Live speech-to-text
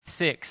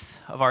6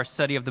 of our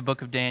study of the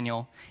book of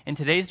Daniel. And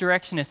today's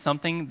direction is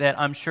something that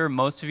I'm sure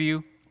most of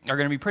you are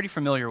going to be pretty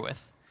familiar with.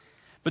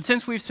 But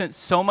since we've spent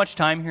so much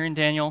time here in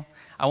Daniel,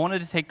 I wanted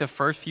to take the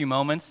first few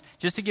moments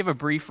just to give a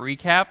brief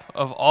recap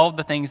of all of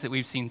the things that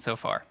we've seen so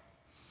far.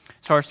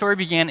 So our story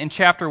began in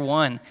chapter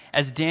 1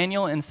 as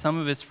Daniel and some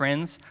of his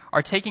friends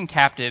are taken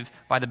captive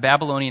by the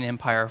Babylonian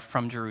Empire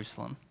from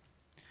Jerusalem.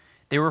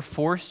 They were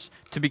forced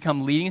to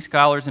become leading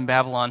scholars in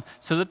Babylon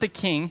so that the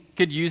king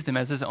could use them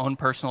as his own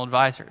personal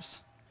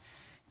advisors.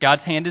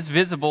 God's hand is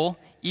visible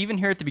even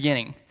here at the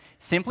beginning,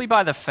 simply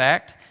by the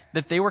fact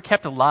that they were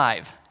kept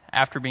alive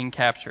after being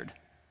captured.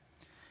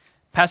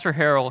 Pastor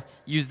Harrell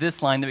used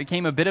this line that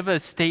became a bit of a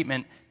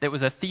statement that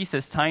was a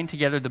thesis tying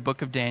together the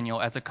book of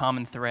Daniel as a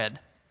common thread.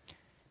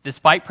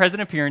 Despite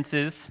present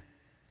appearances,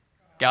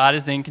 God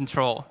is in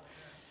control.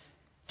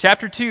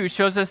 Chapter 2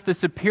 shows us the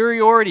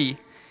superiority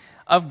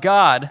of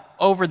God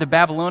over the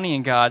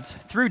Babylonian gods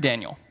through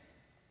Daniel.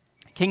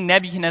 King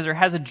Nebuchadnezzar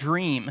has a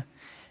dream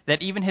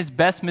that even his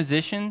best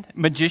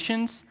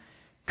magicians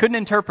couldn't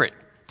interpret,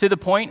 to the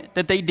point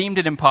that they deemed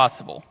it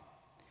impossible.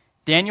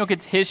 Daniel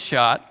gets his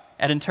shot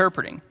at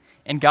interpreting,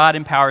 and God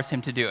empowers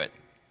him to do it.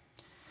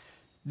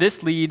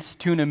 This leads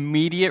to an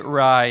immediate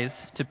rise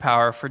to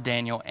power for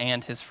Daniel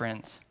and his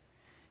friends.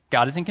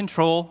 God is in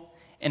control,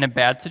 and a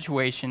bad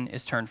situation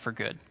is turned for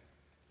good.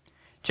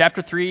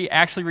 Chapter 3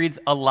 actually reads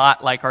a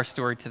lot like our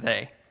story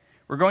today.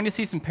 We're going to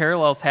see some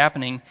parallels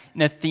happening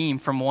in a theme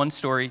from one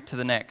story to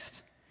the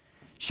next.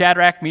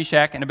 Shadrach,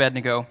 Meshach, and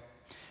Abednego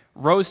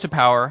rose to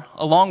power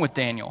along with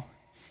Daniel.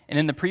 And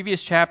in the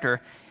previous chapter,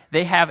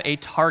 they have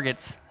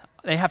targets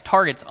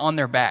on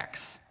their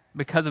backs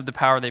because of the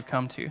power they've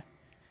come to.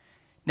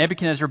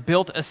 Nebuchadnezzar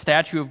built a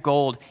statue of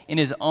gold in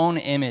his own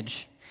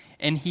image,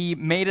 and he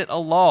made it a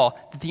law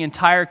that the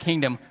entire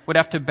kingdom would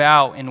have to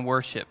bow in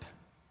worship.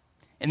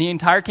 And the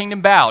entire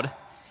kingdom bowed,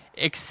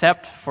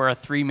 except for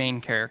three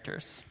main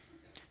characters: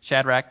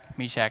 Shadrach,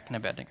 Meshach, and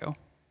Abednego.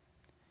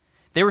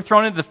 They were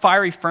thrown into the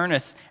fiery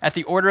furnace at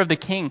the order of the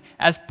king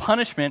as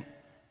punishment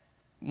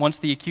once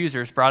the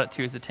accusers brought it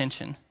to his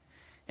attention.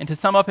 And to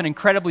sum up an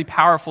incredibly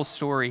powerful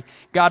story,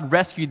 God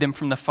rescued them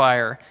from the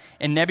fire,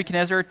 and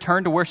Nebuchadnezzar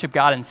turned to worship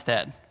God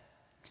instead.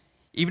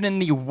 Even in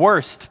the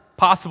worst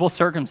possible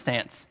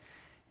circumstance,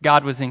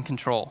 God was in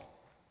control.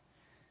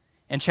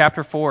 In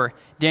chapter 4,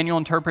 Daniel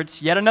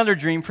interprets yet another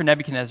dream for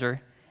Nebuchadnezzar,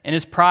 and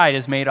his pride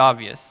is made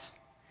obvious.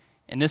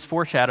 And this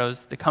foreshadows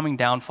the coming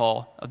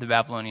downfall of the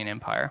Babylonian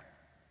Empire.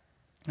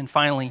 And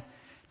finally,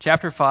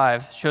 chapter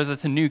 5 shows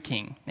us a new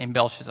king named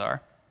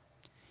Belshazzar.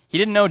 He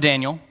didn't know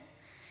Daniel,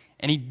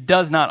 and he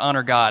does not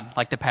honor God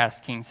like the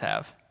past kings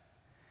have.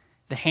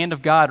 The hand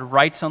of God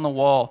writes on the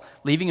wall,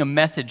 leaving a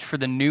message for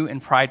the new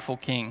and prideful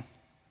king.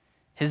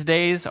 His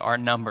days are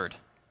numbered,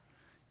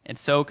 and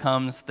so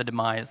comes the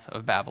demise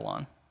of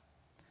Babylon.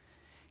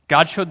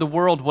 God showed the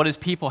world what his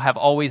people have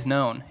always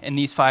known in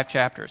these 5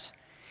 chapters.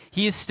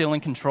 He is still in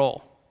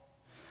control.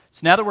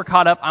 So now that we're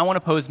caught up, I want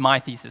to pose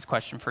my thesis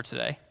question for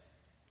today.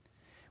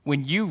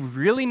 When you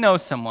really know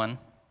someone,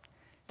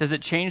 does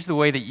it change the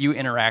way that you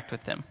interact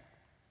with them?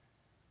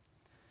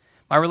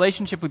 My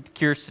relationship with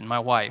Kirsten, my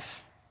wife,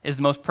 is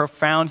the most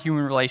profound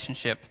human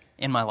relationship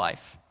in my life.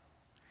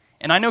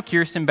 And I know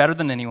Kirsten better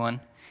than anyone,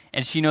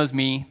 and she knows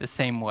me the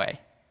same way.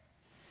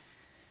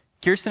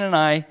 Kirsten and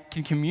I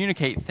can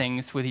communicate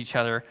things with each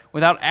other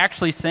without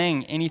actually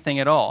saying anything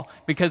at all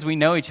because we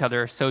know each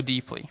other so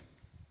deeply.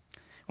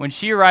 When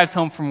she arrives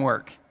home from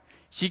work,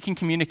 she can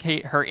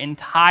communicate her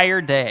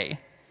entire day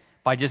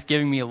by just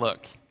giving me a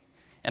look.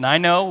 And I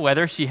know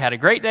whether she had a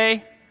great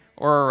day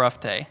or a rough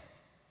day.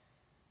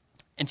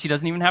 And she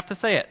doesn't even have to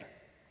say it.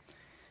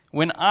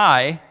 When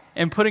I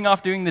am putting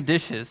off doing the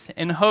dishes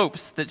in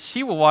hopes that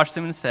she will wash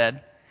them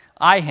instead,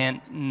 I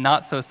hint,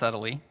 not so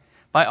subtly,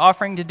 by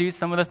offering to do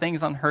some of the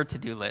things on her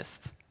to-do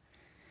list.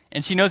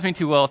 And she knows me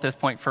too well at this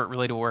point for it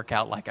really to work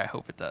out like I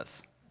hope it does.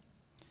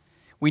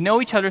 We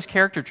know each other's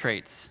character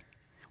traits.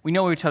 We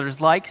know each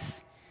other's likes,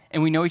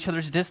 and we know each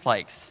other's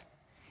dislikes.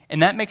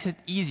 And that makes it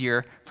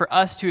easier for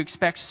us to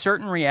expect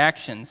certain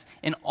reactions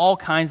in all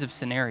kinds of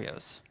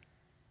scenarios.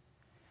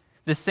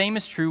 The same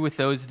is true with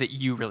those that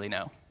you really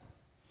know.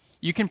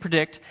 You can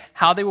predict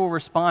how they will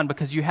respond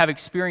because you have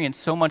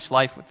experienced so much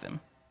life with them.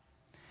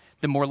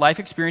 The more life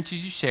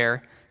experiences you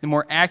share, the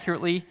more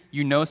accurately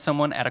you know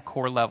someone at a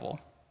core level.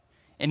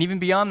 And even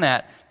beyond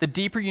that, the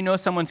deeper you know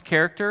someone's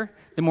character,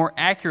 the more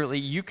accurately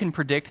you can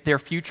predict their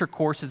future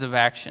courses of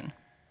action.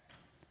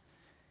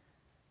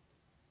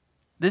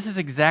 This is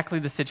exactly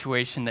the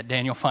situation that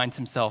Daniel finds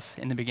himself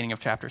in the beginning of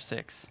chapter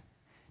 6.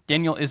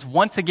 Daniel is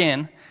once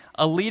again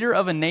a leader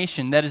of a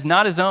nation that is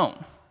not his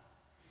own.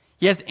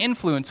 He has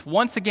influence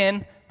once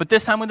again, but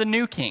this time with a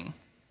new king,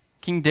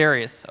 King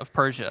Darius of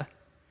Persia.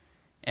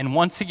 And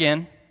once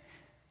again,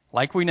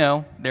 like we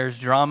know, there's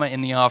drama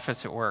in the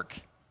office at work.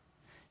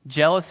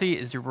 Jealousy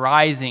is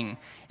rising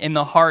in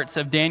the hearts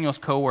of Daniel's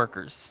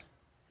co-workers.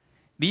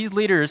 These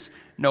leaders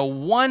know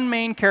one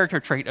main character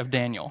trait of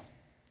Daniel,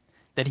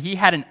 that he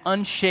had an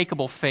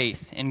unshakable faith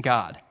in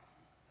God.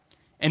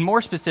 And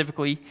more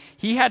specifically,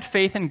 he had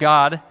faith in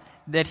God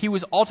that he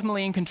was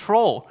ultimately in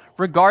control,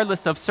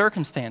 regardless of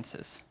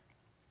circumstances.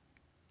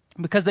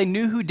 Because they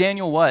knew who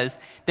Daniel was,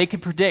 they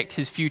could predict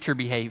his future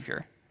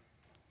behavior.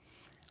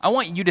 I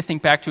want you to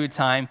think back to a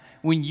time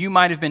when you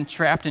might have been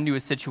trapped into a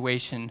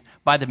situation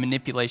by the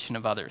manipulation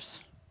of others.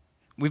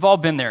 We've all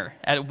been there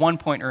at one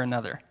point or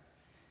another.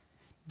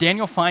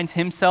 Daniel finds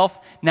himself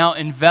now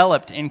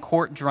enveloped in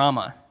court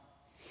drama.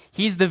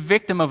 He's the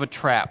victim of a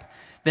trap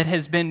that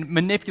has been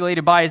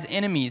manipulated by his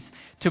enemies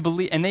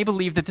and they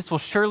believe that this will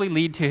surely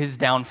lead to his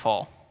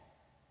downfall.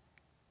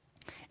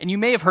 And you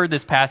may have heard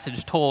this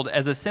passage told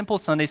as a simple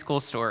Sunday school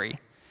story,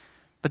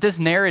 but this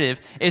narrative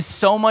is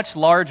so much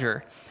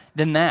larger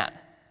than that.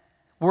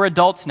 We're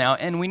adults now,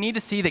 and we need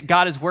to see that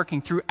God is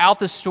working throughout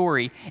the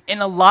story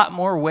in a lot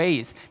more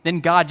ways than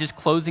God just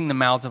closing the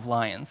mouths of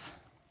lions.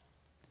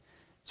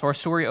 So our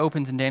story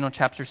opens in Daniel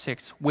chapter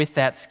 6 with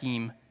that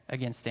scheme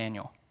against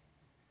Daniel.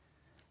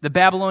 The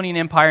Babylonian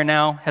Empire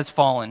now has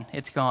fallen.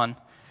 It's gone.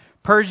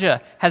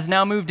 Persia has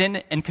now moved in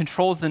and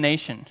controls the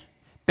nation.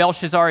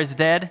 Belshazzar is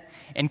dead,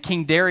 and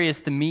King Darius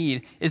the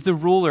Mede is the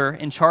ruler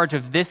in charge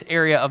of this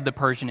area of the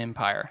Persian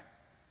Empire.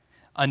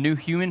 A new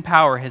human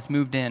power has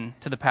moved in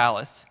to the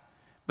palace.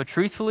 But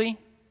truthfully,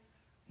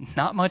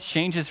 not much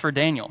changes for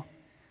Daniel.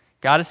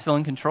 God is still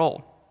in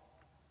control.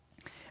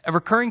 A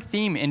recurring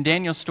theme in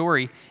Daniel's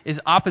story is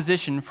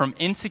opposition from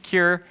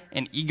insecure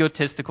and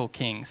egotistical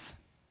kings.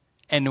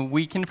 And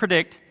we can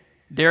predict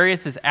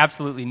Darius is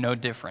absolutely no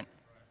different.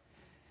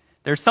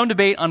 There's some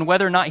debate on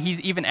whether or not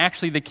he's even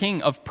actually the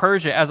king of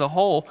Persia as a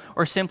whole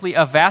or simply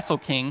a vassal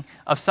king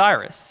of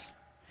Cyrus,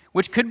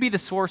 which could be the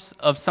source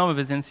of some of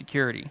his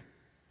insecurity.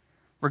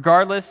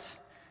 Regardless,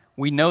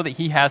 we know that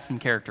he has some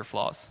character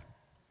flaws.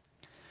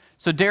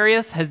 So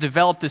Darius has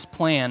developed this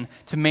plan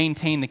to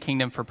maintain the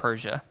kingdom for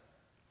Persia.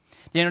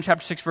 Daniel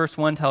chapter 6 verse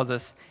 1 tells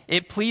us,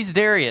 "It pleased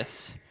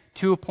Darius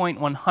to appoint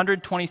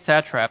 120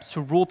 satraps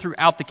to rule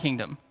throughout the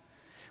kingdom,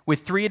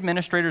 with 3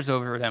 administrators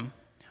over them,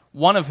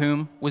 one of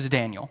whom was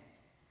Daniel.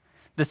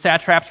 The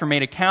satraps were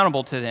made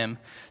accountable to them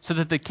so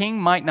that the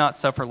king might not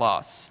suffer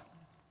loss.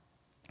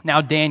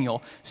 Now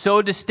Daniel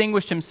so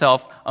distinguished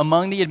himself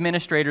among the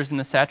administrators and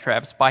the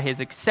satraps by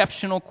his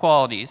exceptional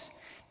qualities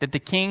that the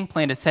king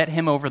planned to set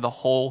him over the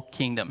whole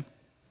kingdom."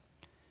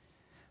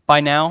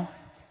 By now,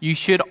 you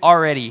should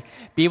already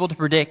be able to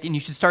predict, and you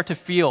should start to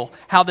feel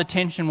how the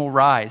tension will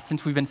rise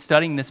since we've been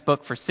studying this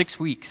book for 6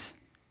 weeks.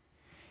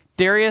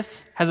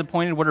 Darius has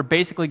appointed what are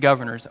basically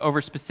governors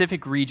over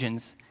specific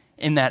regions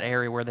in that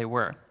area where they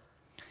were.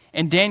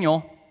 And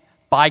Daniel,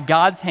 by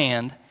God's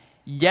hand,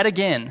 yet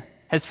again,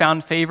 has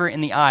found favor in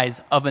the eyes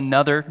of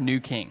another new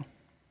king.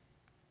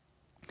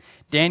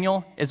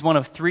 Daniel is one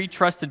of 3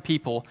 trusted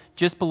people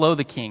just below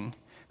the king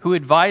who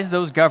advise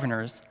those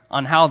governors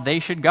on how they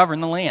should govern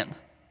the land.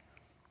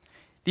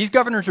 These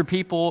governors are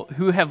people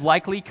who have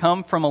likely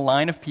come from a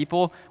line of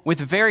people with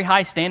very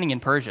high standing in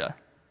Persia.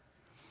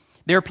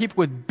 They are people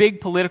with big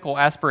political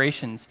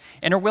aspirations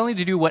and are willing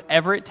to do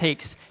whatever it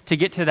takes to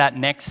get to that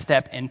next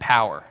step in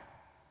power.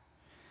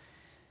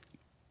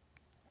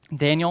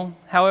 Daniel,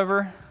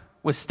 however,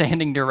 was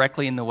standing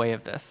directly in the way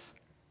of this.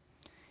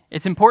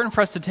 It's important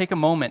for us to take a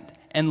moment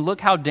and look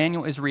how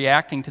Daniel is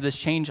reacting to this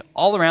change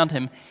all around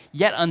him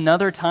yet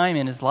another time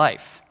in his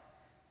life.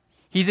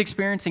 He's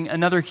experiencing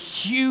another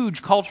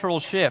huge cultural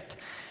shift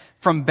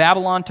from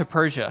Babylon to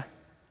Persia.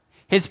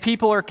 His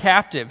people are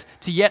captive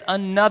to yet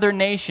another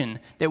nation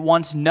that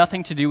wants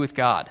nothing to do with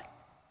God.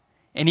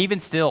 And even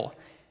still,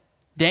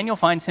 Daniel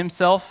finds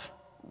himself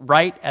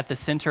right at the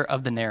center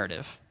of the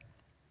narrative.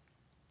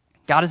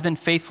 God has been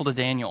faithful to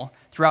Daniel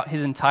throughout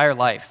his entire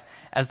life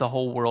as the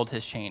whole world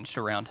has changed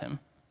around him.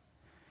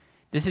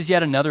 This is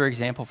yet another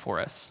example for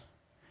us.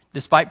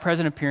 Despite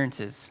present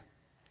appearances,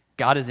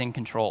 God is in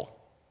control.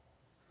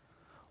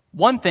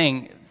 One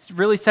thing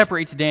really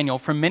separates Daniel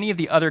from many of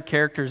the other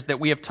characters that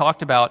we have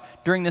talked about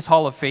during this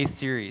Hall of Faith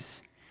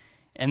series.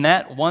 And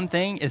that one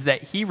thing is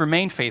that he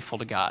remained faithful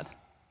to God.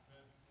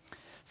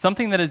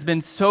 Something that has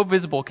been so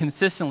visible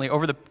consistently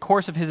over the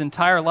course of his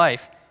entire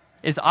life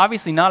is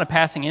obviously not a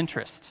passing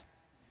interest.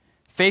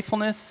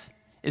 Faithfulness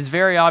is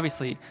very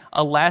obviously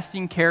a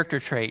lasting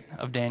character trait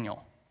of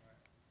Daniel.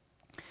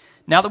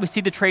 Now that we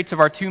see the traits of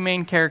our 2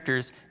 main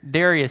characters,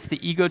 Darius,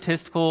 the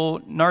egotistical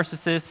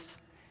narcissist,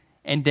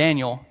 and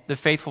Daniel, the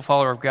faithful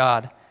follower of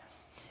God,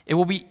 it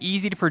will be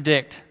easy to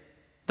predict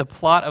the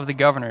plot of the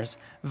governors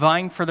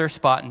vying for their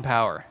spot in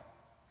power.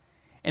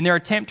 In their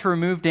attempt to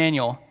remove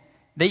Daniel,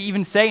 they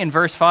even say in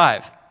verse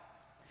 5,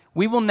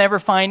 "We will never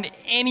find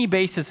any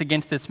basis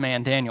against this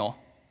man, Daniel,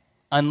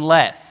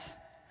 unless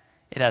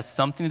it has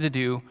something to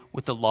do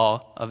with the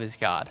law of his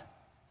God."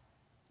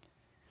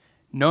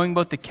 Knowing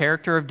both the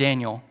character of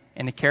Daniel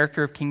and the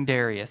character of King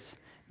Darius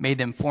made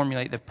them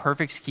formulate the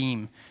perfect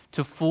scheme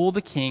to fool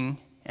the king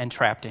and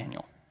trap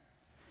Daniel.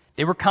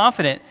 They were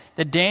confident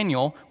that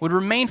Daniel would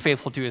remain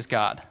faithful to his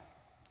God.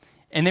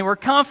 And they were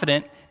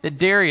confident that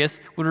Darius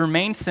would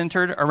remain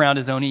centered around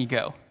his own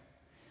ego.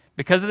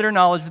 Because of their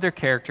knowledge of their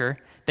character,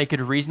 they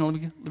could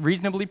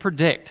reasonably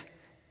predict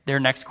their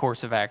next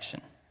course of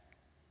action.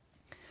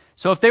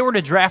 So if they were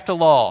to draft a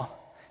law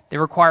they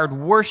required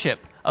worship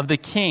of the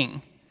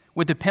king,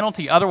 with the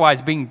penalty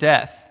otherwise being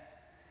death,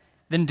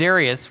 then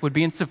Darius would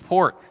be in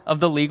support of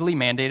the legally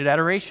mandated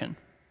adoration.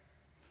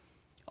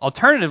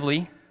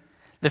 Alternatively,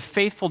 the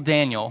faithful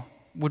Daniel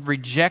would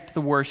reject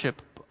the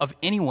worship of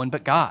anyone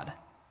but God,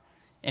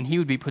 and he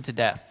would be put to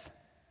death.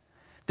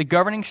 The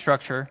governing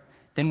structure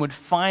then would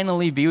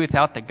finally be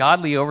without the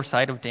godly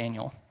oversight of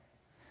Daniel.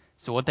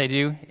 So what they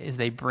do is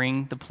they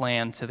bring the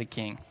plan to the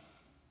king.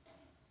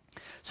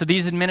 So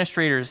these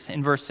administrators,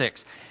 in verse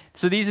 6,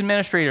 so these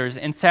administrators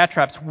and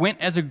satraps went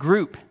as a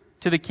group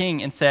to the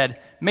king and said,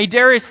 "May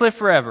Darius live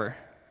forever."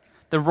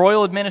 The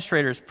royal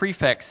administrators,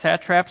 prefects,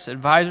 satraps,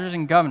 advisors,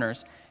 and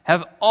governors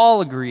have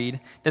all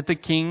agreed that the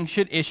king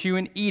should issue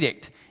an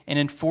edict and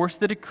enforce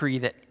the decree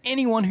that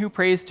anyone who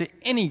prays to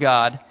any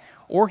god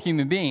or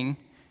human being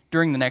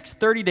during the next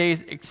 30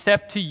 days,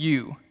 except to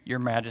you, your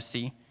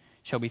majesty,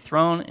 shall be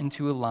thrown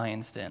into a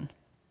lion's den.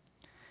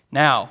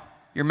 Now,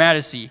 your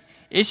majesty,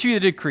 issue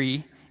the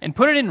decree and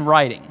put it in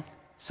writing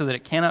so that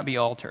it cannot be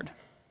altered,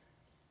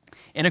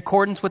 in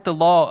accordance with the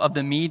law of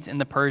the Medes and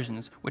the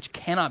Persians, which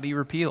cannot be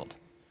repealed.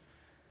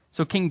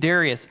 So King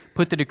Darius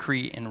put the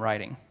decree in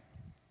writing.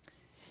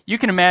 You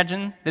can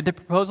imagine that the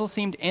proposal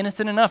seemed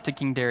innocent enough to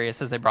King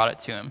Darius as they brought it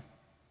to him.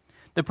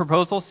 The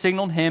proposal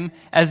signaled him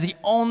as the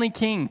only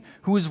king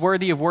who was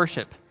worthy of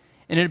worship,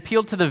 and it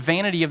appealed to the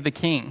vanity of the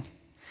king.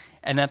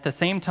 And at the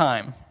same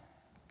time,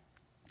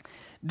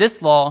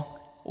 this law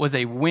was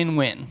a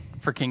win-win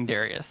for King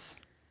Darius.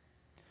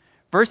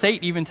 Verse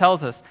 8 even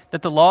tells us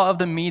that the law of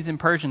the Medes and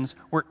Persians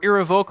were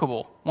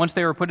irrevocable once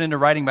they were put into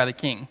writing by the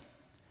king.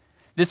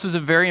 This was a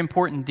very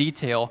important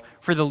detail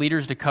for the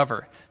leaders to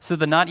cover, so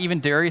that not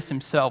even Darius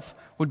himself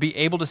would be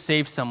able to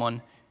save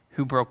someone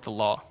who broke the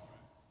law.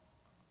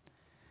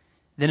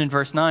 Then in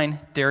verse 9,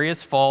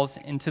 Darius falls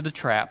into the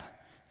trap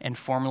and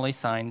formally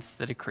signs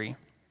the decree.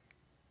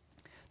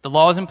 The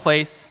law is in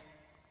place.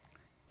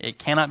 It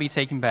cannot be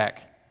taken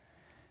back.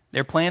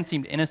 Their plan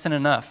seemed innocent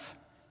enough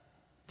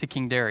to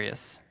King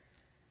Darius,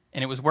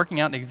 and it was working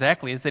out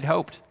exactly as they'd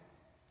hoped.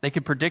 They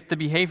could predict the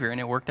behavior, and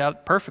it worked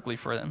out perfectly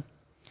for them.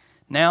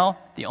 Now,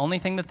 the only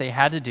thing that they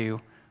had to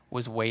do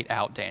was wait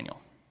out Daniel.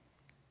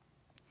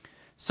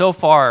 So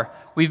far,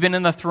 we've been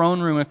in the throne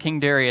room of King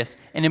Darius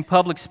and in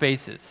public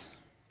spaces.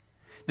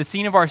 The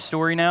scene of our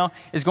story now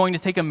is going to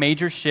take a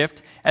major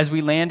shift as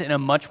we land in a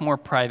much more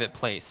private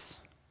place,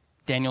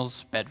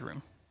 Daniel's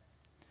bedroom.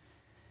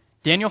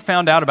 Daniel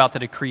found out about the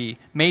decree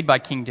made by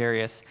King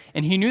Darius,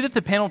 and he knew that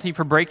the penalty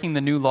for breaking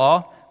the new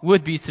law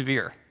would be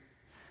severe.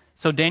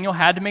 So Daniel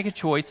had to make a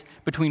choice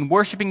between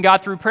worshiping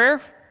God through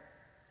prayer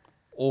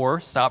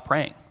or stop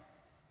praying.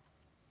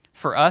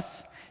 For us,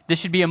 this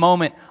should be a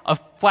moment of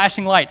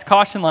flashing lights,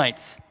 caution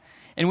lights,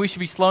 and we should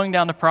be slowing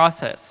down the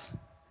process.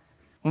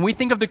 When we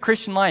think of the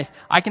Christian life,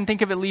 I can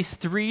think of at least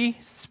 3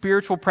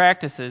 spiritual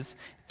practices,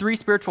 3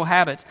 spiritual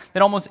habits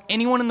that almost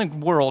anyone in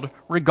the world,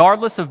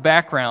 regardless of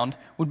background,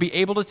 would be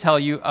able to tell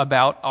you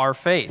about our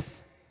faith.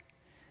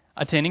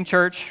 Attending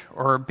church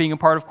or being a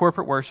part of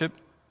corporate worship,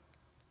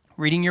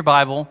 reading your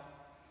Bible,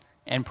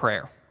 and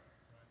prayer.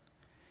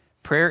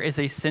 Prayer is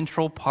a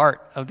central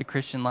part of the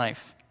Christian life.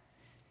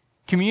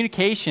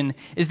 Communication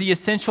is the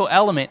essential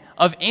element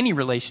of any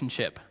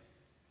relationship.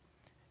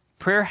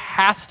 Prayer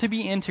has to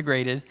be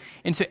integrated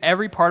into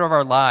every part of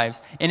our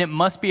lives, and it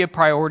must be a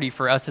priority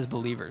for us as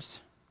believers.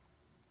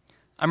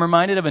 I'm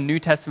reminded of a New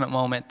Testament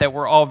moment that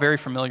we're all very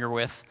familiar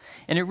with,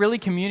 and it really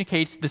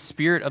communicates the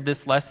spirit of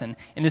this lesson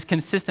and is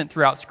consistent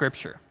throughout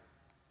Scripture.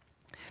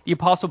 The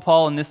Apostle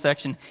Paul in this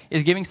section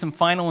is giving some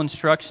final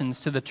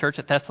instructions to the church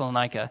at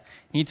Thessalonica.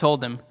 He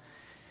told them,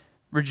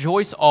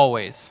 "Rejoice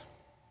always,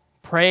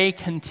 pray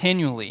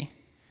continually,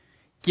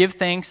 give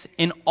thanks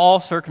in all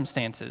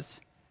circumstances,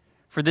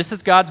 for this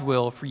is God's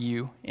will for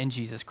you in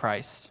Jesus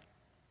Christ."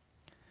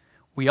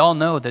 We all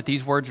know that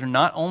these words are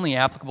not only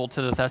applicable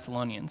to the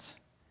Thessalonians.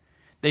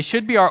 They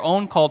should be our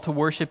own call to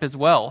worship as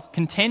well,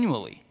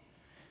 continually.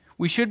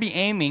 We should be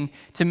aiming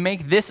to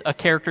make this a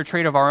character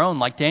trait of our own,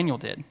 like Daniel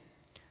did.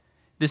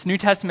 This New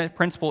Testament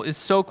principle is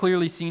so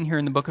clearly seen here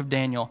in the book of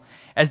Daniel,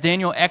 as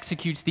Daniel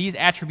executes these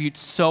attributes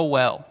so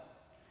well.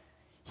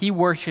 He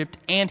worshiped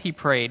and he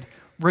prayed,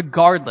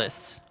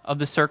 regardless of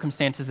the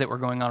circumstances that were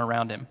going on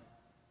around him.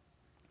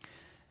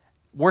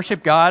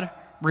 Worship God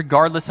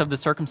regardless of the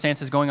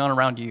circumstances going on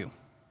around you.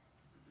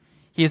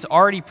 He has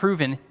already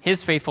proven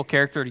his faithful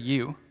character to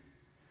you.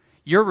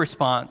 Your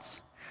response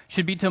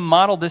should be to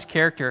model this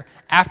character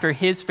after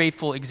his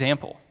faithful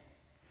example.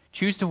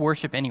 Choose to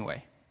worship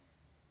anyway.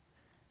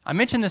 I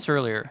mentioned this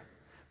earlier,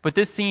 but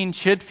this scene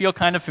should feel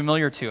kind of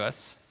familiar to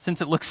us, since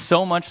it looks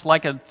so much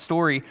like a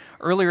story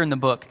earlier in the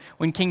book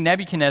when King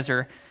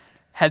Nebuchadnezzar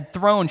had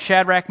thrown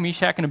Shadrach,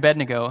 Meshach, and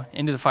Abednego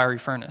into the fiery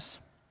furnace.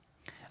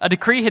 A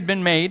decree had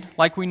been made,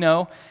 like we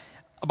know,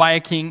 by a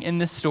king in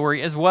this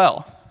story as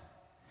well.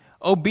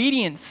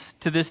 Obedience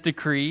to this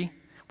decree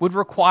would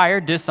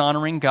require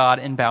dishonoring God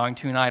and bowing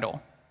to an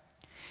idol.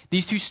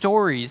 These two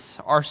stories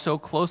are so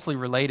closely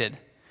related,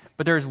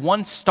 but there is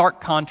one stark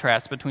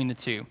contrast between the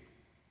two.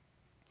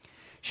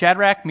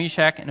 Shadrach,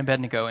 Meshach, and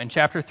Abednego in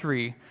chapter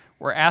 3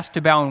 were asked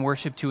to bow and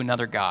worship to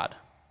another god.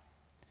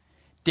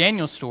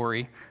 Daniel's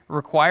story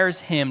requires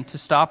him to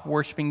stop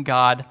worshiping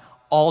God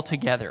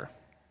altogether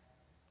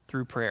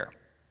through prayer.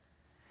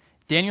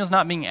 Daniel's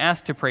not being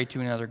asked to pray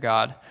to another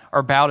god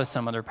or bow to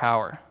some other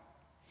power.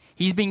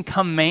 He's being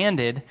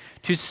commanded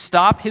to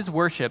stop his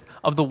worship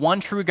of the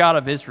one true God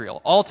of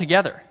Israel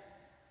altogether.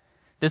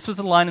 This was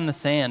a line in the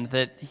sand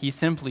that he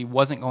simply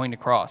wasn't going to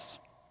cross.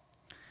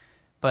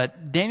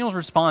 But Daniel's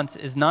response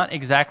is not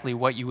exactly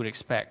what you would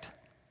expect.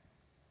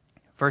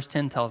 Verse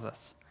 10 tells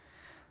us,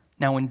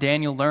 "Now when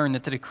Daniel learned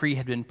that the decree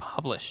had been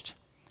published,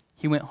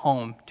 he went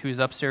home to his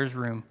upstairs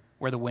room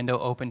where the window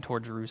opened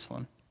toward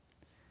Jerusalem.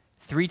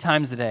 3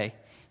 times a day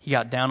he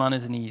got down on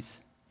his knees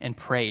and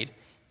prayed,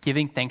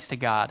 giving thanks to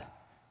God,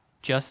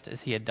 just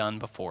as he had done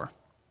before."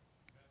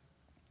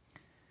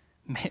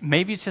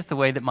 Maybe it's just the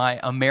way that my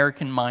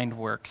American mind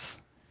works.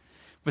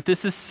 But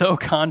this is so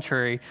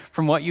contrary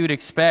from what you would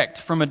expect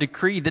from a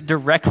decree that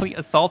directly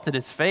assaulted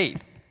his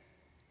faith.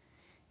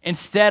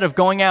 Instead of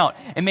going out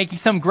and making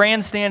some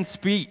grandstand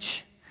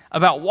speech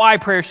about why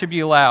prayer should be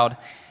allowed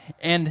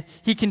and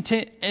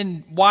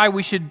and why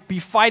we should be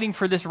fighting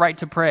for this right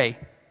to pray,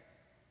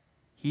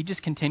 he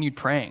just continued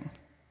praying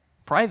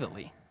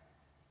privately.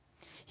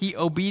 He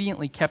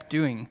obediently kept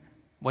doing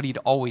what he'd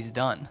always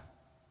done,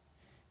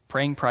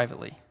 praying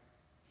privately.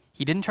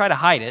 He didn't try to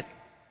hide it,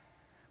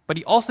 but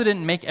he also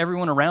didn't make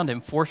everyone around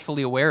him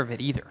forcefully aware of it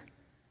either.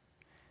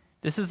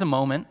 This is a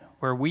moment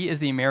where we as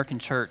the American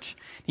church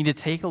need to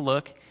take a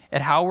look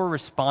at how we're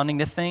responding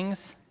to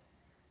things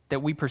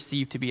that we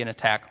perceive to be an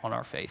attack on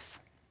our faith.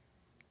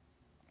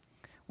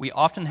 We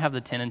often have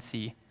the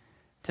tendency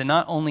to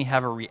not only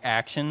have a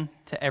reaction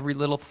to every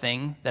little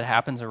thing that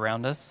happens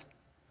around us,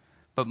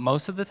 but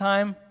most of the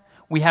time,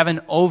 we have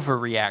an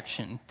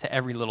overreaction to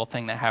every little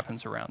thing that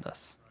happens around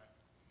us.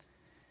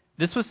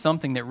 This was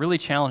something that really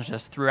challenged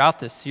us throughout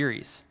this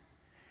series.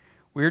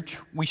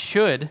 We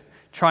should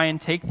try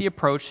and take the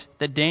approach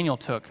that Daniel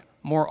took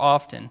more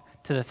often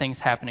to the things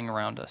happening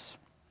around us.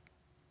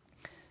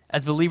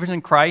 As believers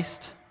in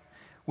Christ,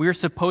 we are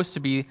supposed to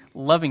be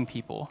loving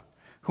people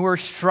who are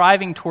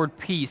striving toward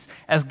peace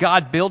as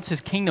God builds his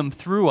kingdom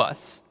through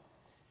us.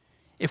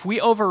 If we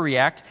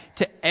overreact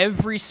to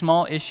every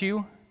small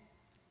issue,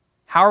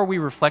 how are we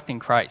reflecting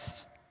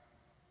Christ?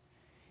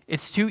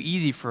 It's too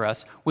easy for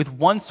us with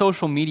one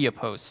social media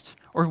post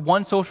or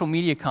one social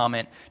media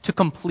comment to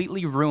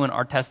completely ruin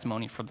our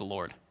testimony for the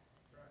Lord.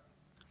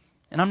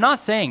 And I'm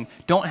not saying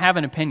don't have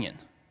an opinion.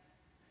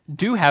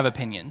 Do have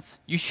opinions.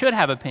 You should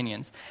have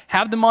opinions.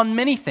 Have them on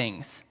many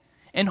things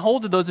and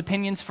hold to those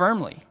opinions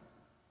firmly.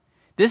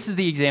 This is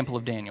the example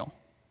of Daniel.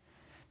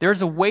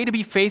 There's a way to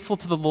be faithful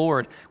to the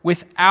Lord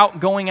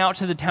without going out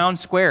to the town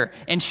square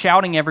and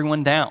shouting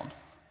everyone down.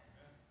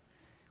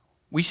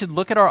 We should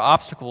look at our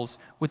obstacles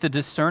with the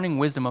discerning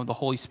wisdom of the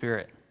Holy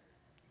Spirit.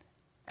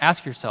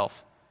 Ask yourself,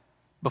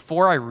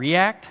 before I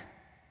react,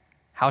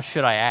 how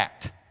should I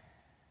act?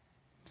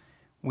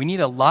 We need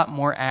a lot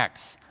more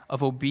acts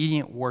of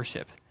obedient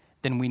worship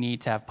than we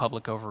need to have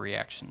public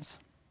overreactions.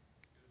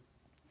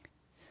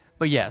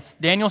 But yes,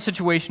 Daniel's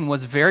situation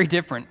was very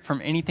different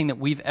from anything that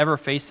we've ever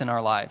faced in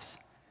our lives.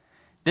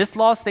 This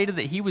law stated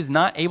that he was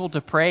not able to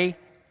pray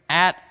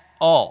at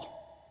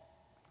all.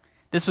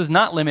 This was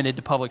not limited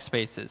to public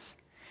spaces.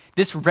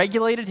 This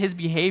regulated his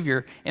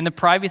behavior in the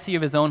privacy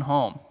of his own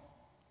home.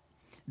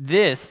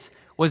 This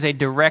was a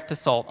direct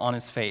assault on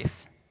his faith.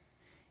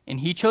 And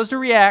he chose to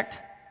react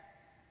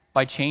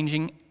by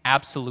changing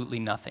absolutely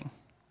nothing.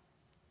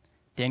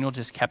 Daniel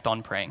just kept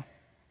on praying.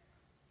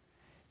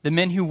 The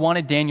men who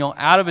wanted Daniel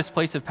out of his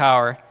place of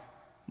power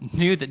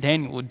knew that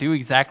Daniel would do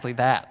exactly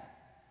that.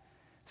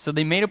 So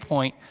they made a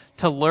point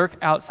to lurk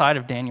outside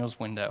of Daniel's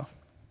window.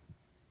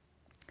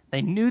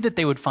 They knew that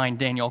they would find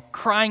Daniel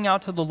crying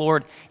out to the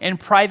Lord in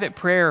private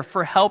prayer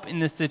for help in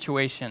this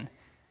situation.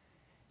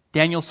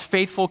 Daniel's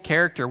faithful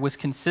character was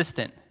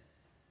consistent,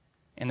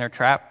 and their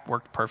trap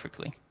worked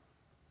perfectly.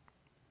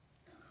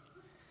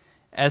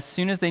 As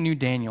soon as they knew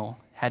Daniel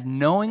had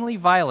knowingly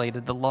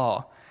violated the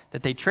law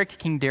that they tricked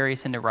King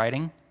Darius into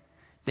writing,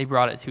 they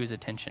brought it to his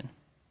attention.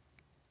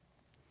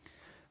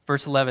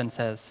 Verse 11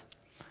 says,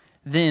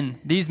 "Then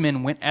these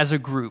men went as a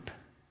group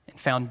and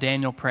found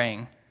Daniel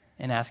praying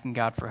and asking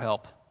God for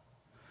help.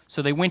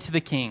 So they went to the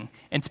king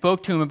and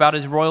spoke to him about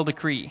his royal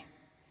decree.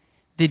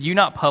 'Did you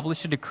not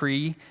publish a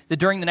decree that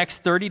during the next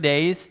 30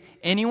 days,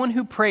 anyone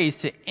who prays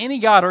to any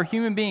god or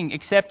human being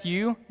except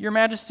you, your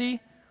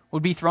majesty,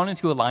 would be thrown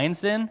into a lion's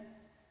den?'"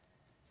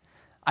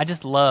 I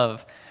just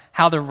love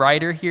how the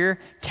writer here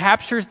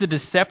captures the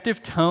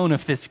deceptive tone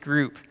of this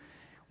group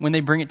when they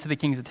bring it to the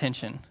king's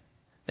attention.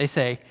 They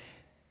say,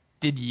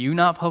 "Did you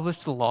not publish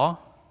the law?"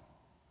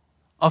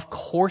 Of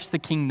course the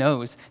king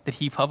knows that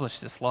he published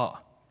this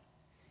law.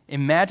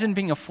 Imagine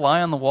being a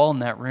fly on the wall in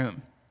that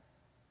room.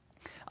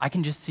 I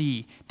can just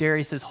see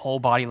Darius' whole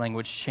body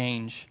language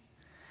change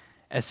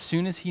as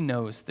soon as he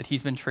knows that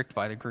he's been tricked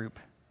by the group.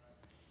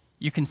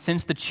 You can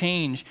sense the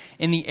change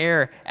in the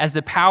air as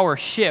the power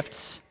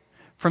shifts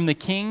From the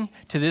king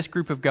to this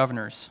group of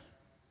governors,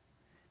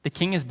 the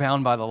king is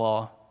bound by the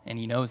law, and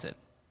he knows it.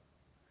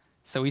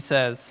 So he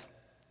says,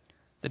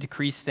 the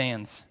decree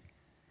stands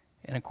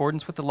in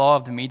accordance with the law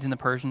of the Medes and the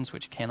Persians,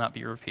 which cannot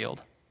be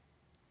repealed.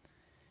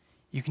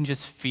 You can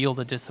just feel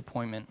the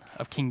disappointment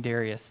of King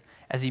Darius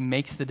as he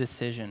makes the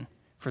decision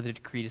for the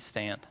decree to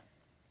stand.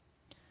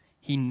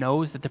 He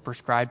knows that the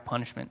prescribed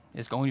punishment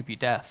is going to be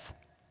death,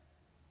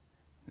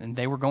 and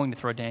they were going to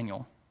throw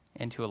Daniel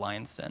into a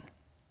lion's den.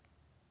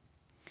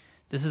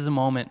 This is a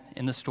moment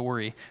in the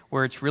story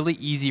where it's really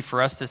easy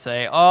for us to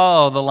say,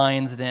 oh, the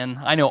lion's den,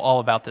 I know all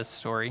about this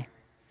story.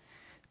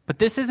 But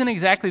this isn't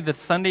exactly the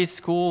Sunday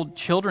school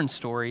children's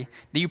story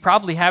that you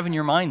probably have in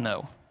your mind,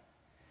 though.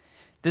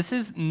 This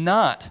is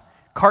not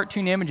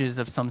cartoon images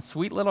of some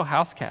sweet little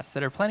house cats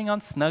that are planning on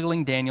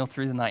snuggling Daniel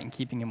through the night and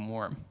keeping him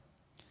warm.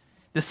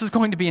 This is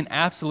going to be an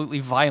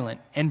absolutely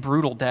violent and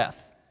brutal death.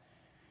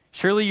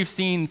 Surely you've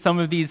seen some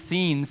of these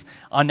scenes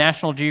on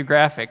National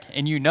Geographic,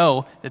 and you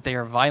know that they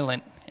are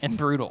violent and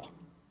brutal.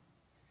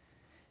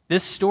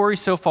 This story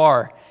so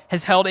far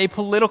has held a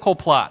political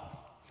plot,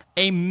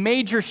 a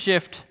major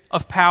shift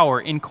of power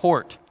in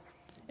court,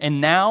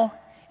 and now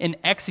in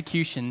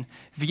execution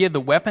via the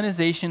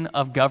weaponization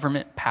of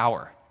government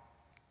power.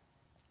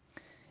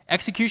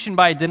 Execution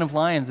by a den of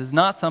lions is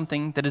not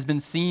something that has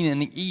been seen in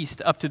the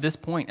East up to this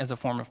point as a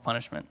form of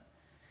punishment.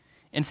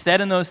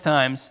 Instead, in those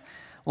times,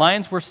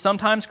 lions were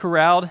sometimes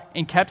corralled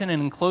and kept in an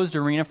enclosed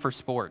arena for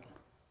sport.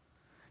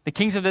 The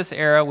kings of this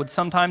era would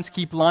sometimes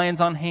keep lions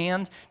on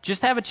hand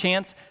just to have a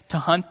chance to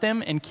hunt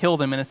them and kill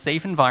them in a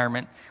safe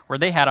environment where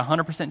they had a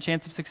 100%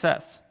 chance of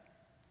success.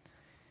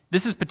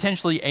 This is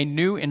potentially a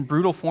new and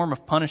brutal form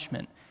of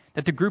punishment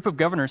that the group of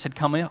governors had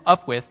come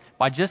up with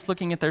by just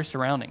looking at their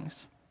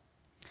surroundings.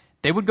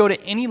 They would go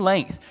to any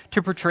length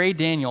to portray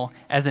Daniel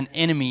as an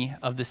enemy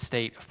of the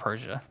state of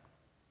Persia.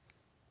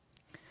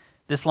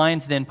 This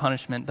lion's den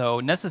punishment,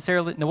 though,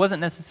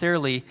 wasn't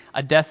necessarily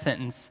a death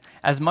sentence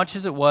as much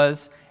as it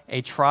was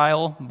a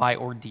trial by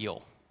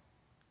ordeal.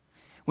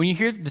 When you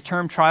hear the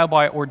term trial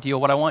by ordeal,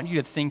 what I want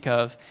you to think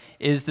of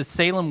is the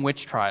Salem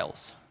witch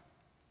trials.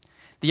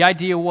 The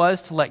idea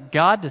was to let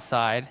God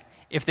decide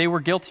if they were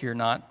guilty or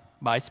not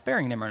by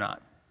sparing them or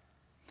not.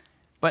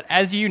 But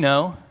as you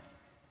know,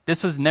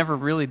 this was never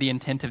really the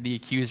intent of the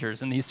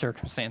accusers in these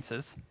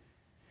circumstances.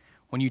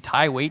 When you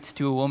tie weights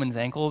to a woman's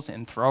ankles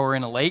and throw her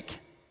in a lake,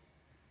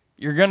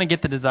 you're going to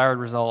get the desired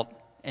result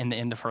in the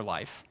end of her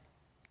life.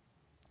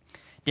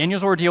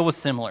 Daniel's ordeal was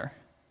similar.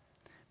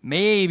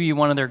 Maybe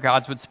one of their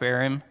gods would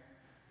spare him,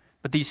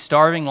 but these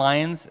starving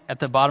lions at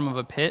the bottom of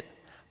a pit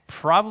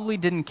probably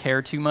didn't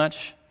care too much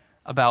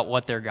about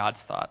what their gods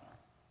thought.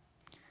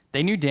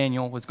 They knew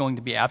Daniel was going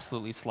to be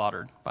absolutely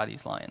slaughtered by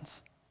these lions.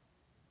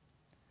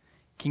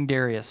 King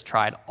Darius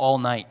tried all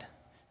night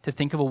to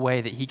think of a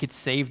way that he could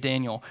save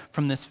Daniel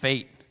from this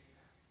fate,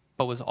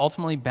 but was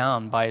ultimately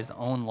bound by his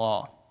own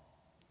law.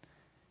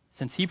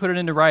 Since he put it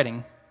into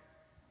writing,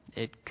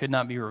 it could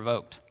not be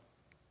revoked.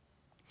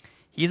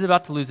 He's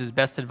about to lose his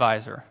best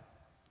advisor,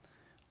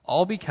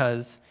 all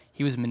because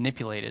he was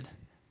manipulated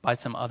by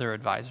some other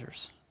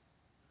advisors.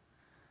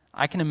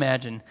 I can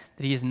imagine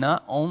that he is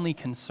not only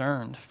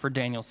concerned for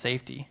Daniel's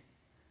safety,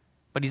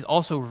 but he's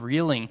also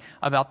reeling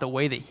about the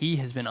way that he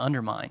has been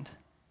undermined.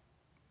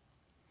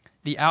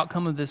 The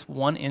outcome of this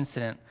one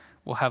incident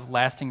will have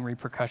lasting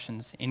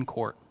repercussions in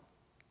court.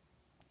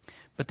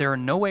 But there's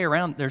no way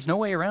around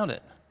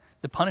it.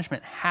 The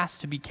punishment has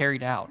to be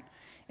carried out,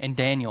 and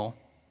Daniel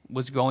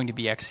was going to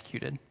be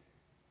executed.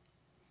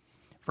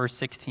 Verse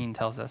 16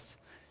 tells us,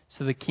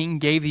 so the king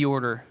gave the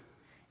order,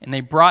 and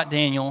they brought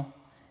Daniel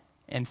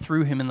and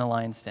threw him in the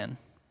lion's den.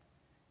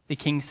 The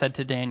king said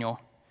to Daniel,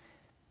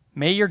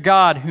 may your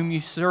God, whom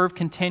you serve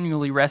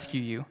continually,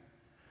 rescue you.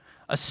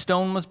 A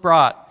stone was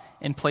brought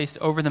and placed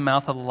over the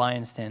mouth of the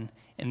lion's den,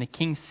 and the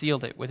king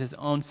sealed it with his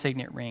own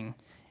signet ring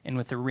and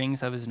with the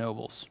rings of his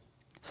nobles,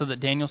 so that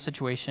Daniel's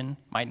situation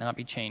might not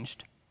be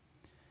changed.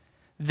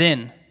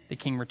 Then the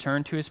king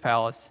returned to his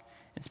palace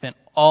and spent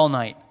all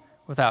night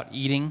without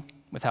eating,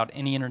 without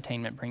any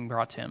entertainment being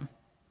brought to him,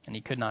 and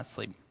he could not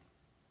sleep.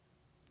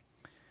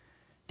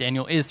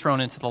 Daniel is thrown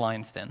into the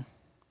lion's den.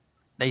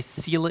 They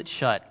seal it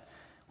shut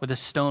with a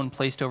stone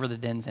placed over the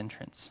den's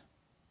entrance.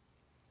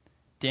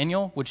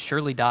 Daniel would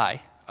surely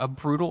die a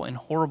brutal and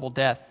horrible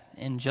death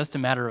in just a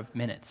matter of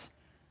minutes.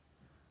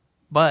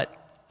 But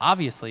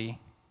obviously,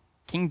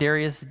 King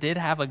Darius did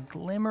have a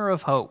glimmer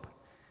of hope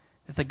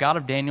that the God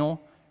of Daniel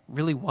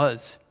really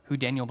was who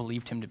Daniel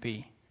believed him to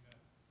be.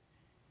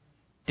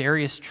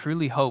 Darius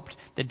truly hoped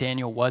that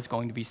Daniel was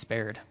going to be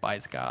spared by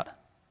his God.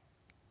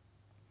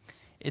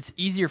 It's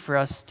easier for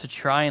us to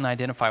try and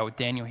identify with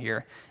Daniel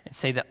here and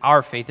say that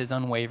our faith is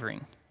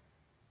unwavering.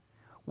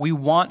 We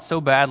want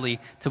so badly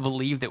to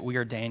believe that we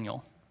are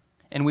Daniel,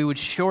 and we would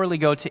surely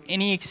go to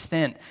any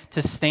extent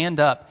to stand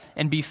up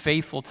and be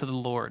faithful to the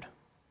Lord.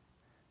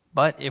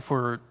 But if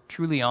we're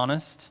truly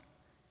honest,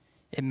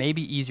 it may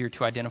be easier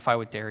to identify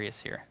with Darius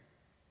here.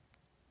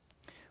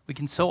 We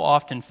can so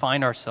often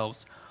find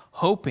ourselves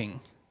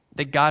hoping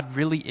that God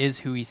really is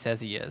who he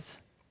says he is.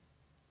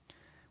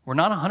 We're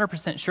not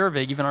 100% sure of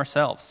it even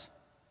ourselves.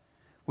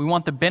 We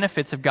want the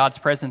benefits of God's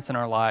presence in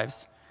our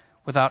lives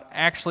without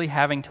actually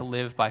having to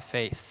live by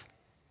faith.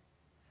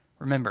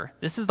 Remember,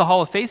 this is the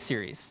Hall of Faith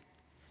series.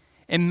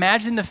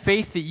 Imagine the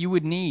faith that you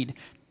would need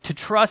to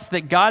trust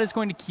that God is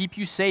going to keep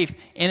you safe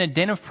in a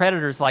den of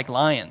predators like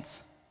lions.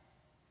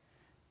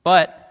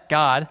 But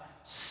God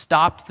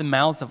stopped the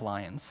mouths of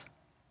lions.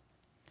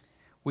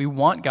 We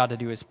want God to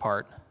do his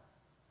part,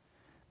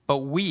 but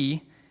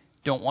we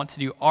don't want to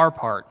do our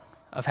part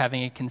of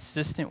having a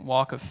consistent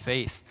walk of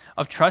faith,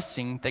 of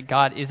trusting that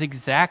God is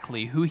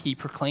exactly who he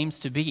proclaims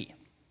to be.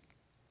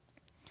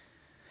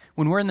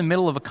 When we're in the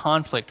middle of a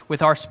conflict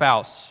with our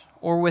spouse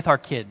or with our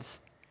kids,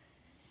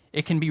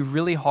 it can be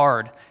really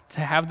hard to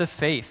have the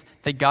faith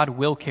that God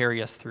will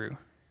carry us through.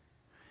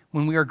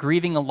 When we are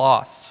grieving a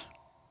loss,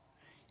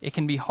 it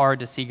can be hard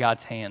to see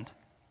God's hand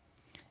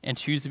and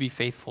choose to be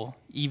faithful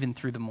even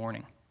through the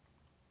morning.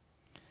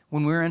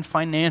 When we're in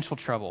financial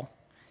trouble,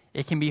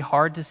 it can be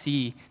hard to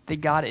see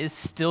that God is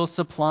still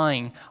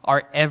supplying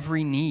our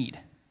every need.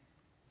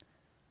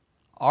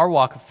 Our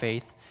walk of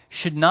faith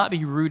should not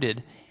be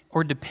rooted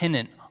or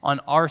dependent on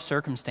our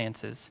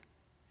circumstances,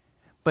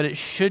 but it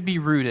should be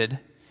rooted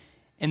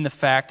in the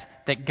fact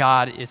that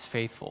God is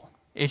faithful.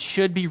 It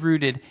should be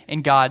rooted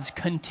in God's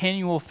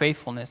continual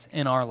faithfulness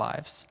in our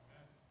lives.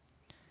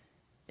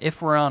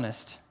 If we're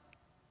honest,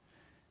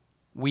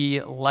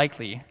 we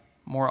likely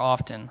more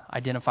often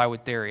identify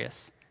with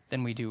Darius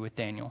than we do with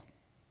Daniel.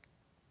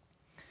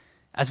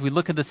 As we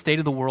look at the state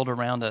of the world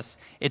around us,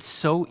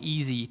 it's so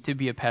easy to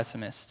be a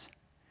pessimist.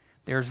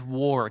 There's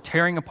war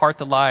tearing apart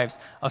the lives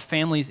of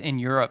families in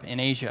Europe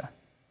and Asia.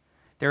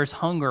 There's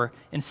hunger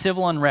and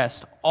civil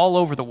unrest all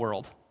over the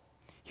world.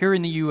 Here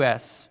in the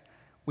U.S.,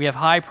 we have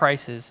high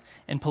prices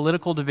and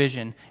political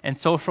division and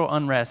social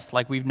unrest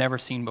like we've never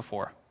seen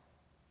before.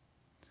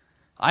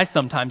 I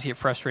sometimes get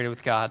frustrated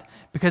with God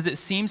because it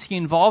seems he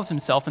involves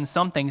himself in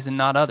some things and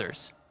not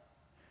others.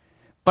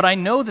 But I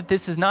know that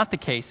this is not the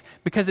case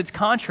because it's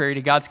contrary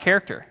to God's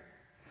character.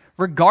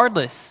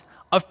 Regardless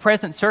of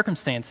present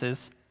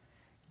circumstances,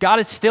 God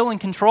is still in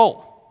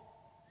control.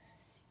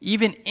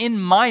 Even in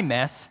my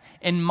mess,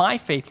 in my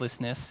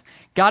faithlessness,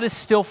 God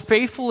is still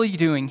faithfully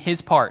doing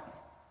his part.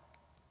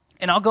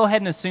 And I'll go ahead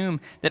and assume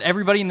that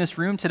everybody in this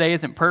room today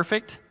isn't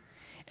perfect.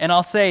 And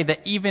I'll say that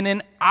even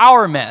in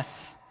our mess,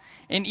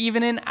 and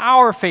even in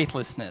our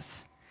faithlessness,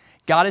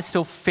 God is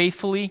still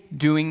faithfully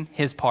doing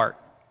his part.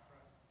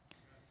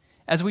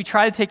 As we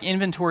try to take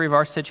inventory of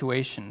our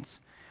situations,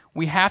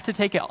 we have to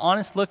take an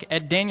honest look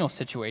at Daniel's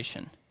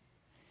situation.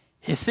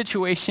 His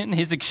situation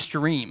is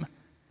extreme.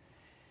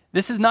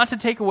 This is not to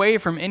take away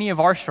from any of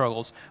our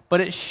struggles,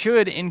 but it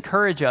should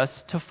encourage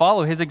us to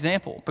follow his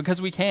example, because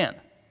we can.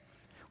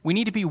 We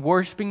need to be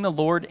worshiping the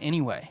Lord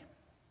anyway.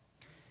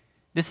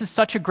 This is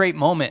such a great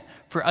moment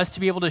for us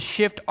to be able to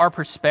shift our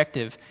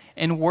perspective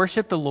and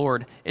worship the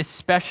Lord,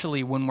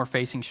 especially when we're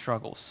facing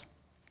struggles.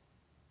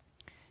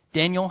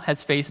 Daniel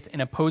has faced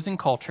an opposing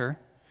culture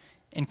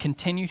and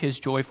continued his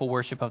joyful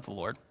worship of the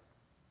Lord.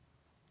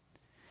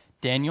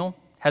 Daniel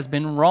has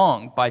been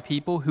wronged by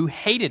people who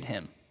hated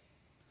him,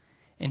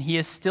 and he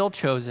has still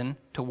chosen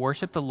to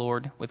worship the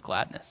Lord with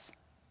gladness.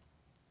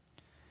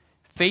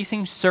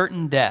 Facing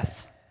certain death,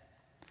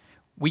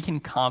 we can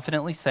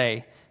confidently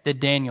say that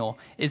Daniel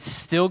is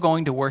still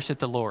going to worship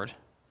the Lord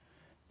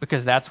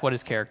because that's what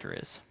his character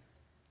is.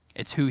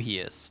 It's who he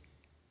is.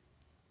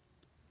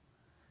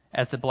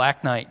 As the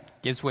black night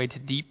gives way to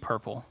deep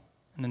purple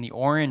and then the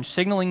orange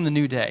signaling the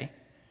new day,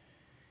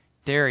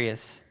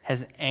 Darius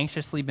has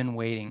anxiously been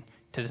waiting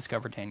to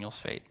discover Daniel's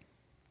fate.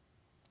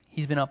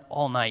 He's been up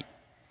all night.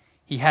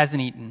 He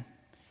hasn't eaten.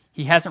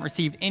 He hasn't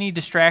received any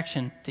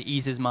distraction to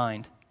ease his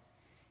mind.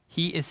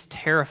 He is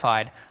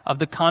terrified of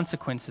the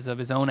consequences of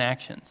his own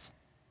actions.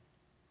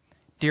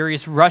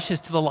 Darius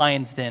rushes to the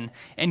lion's den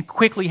and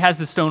quickly has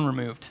the stone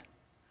removed.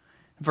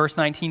 Verse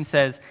 19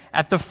 says,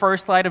 "At the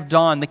first light of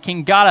dawn, the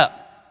king got up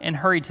and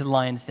hurried to the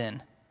lion's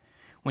den.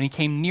 When he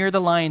came near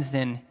the lion's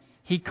den,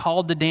 he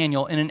called to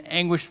Daniel in an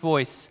anguished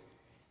voice,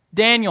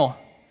 'Daniel,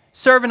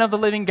 servant of the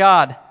living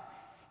God,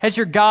 has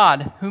your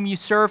God, whom you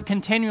serve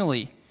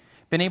continually,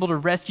 been able to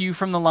rescue you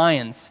from the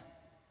lions?'"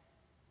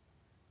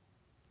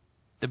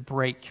 The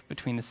break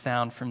between the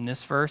sound from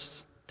this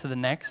verse to the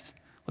next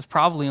was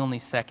probably only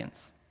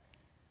seconds.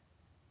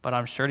 But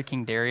I'm sure to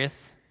King Darius,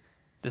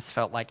 this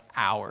felt like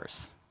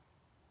hours.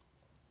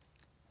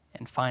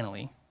 And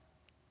finally,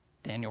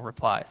 Daniel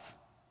replies,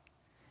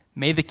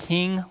 "May the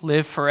king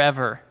live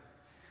forever.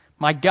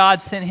 My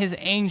God sent his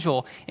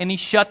angel, and he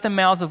shut the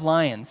mouths of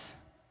lions.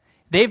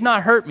 They've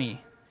not hurt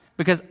me,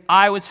 because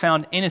I was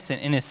found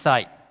innocent in his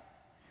sight.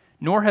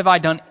 Nor have I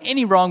done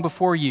any wrong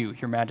before you,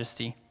 your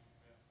majesty."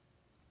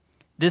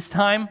 This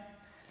time,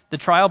 the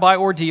trial by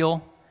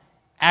ordeal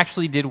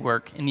actually did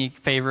work in the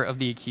favor of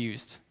the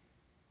accused.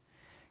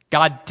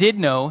 God did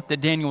know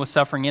that Daniel was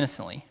suffering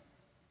innocently.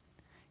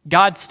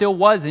 God still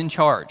was in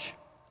charge.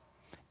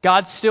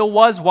 God still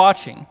was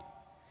watching.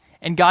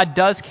 And God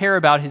does care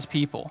about his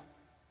people.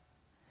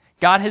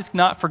 God has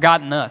not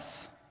forgotten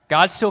us.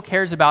 God still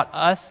cares about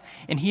us,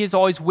 and he is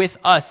always with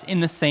us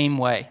in the same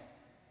way.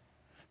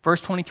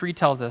 Verse 23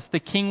 tells us, the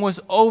king was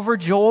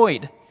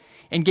overjoyed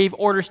and gave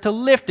orders to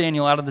lift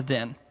Daniel out of the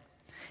den.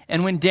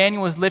 And when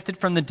Daniel was lifted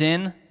from the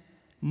den,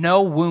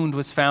 no wound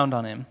was found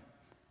on him,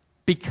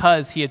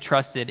 because he had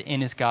trusted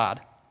in his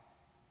God.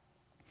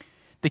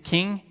 The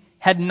king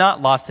had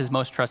not lost his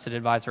most trusted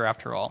advisor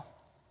after all.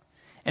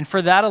 And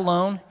for that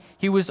alone,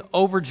 he was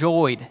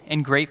overjoyed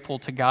and grateful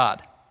to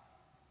God.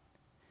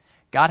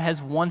 God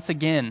has once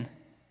again,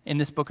 in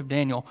this book of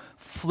Daniel,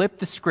 flipped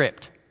the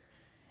script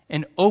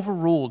and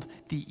overruled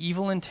the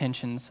evil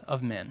intentions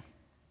of men.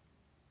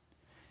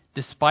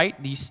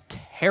 Despite these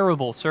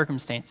terrible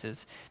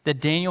circumstances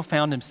that Daniel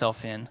found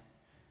himself in,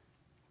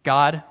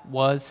 God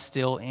was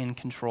still in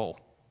control.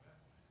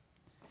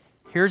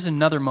 Here's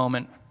another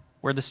moment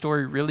where the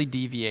story really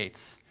deviates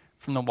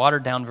from the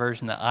watered-down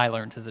version that I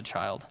learned as a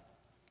child.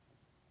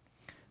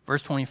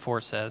 Verse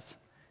 24 says,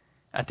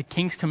 at the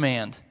king's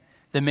command,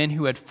 the men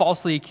who had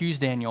falsely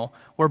accused Daniel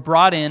were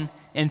brought in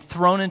and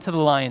thrown into the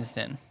lion's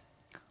den,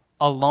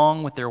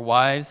 along with their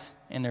wives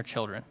and their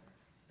children.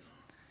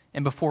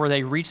 And before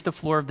they reached the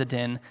floor of the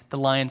den, the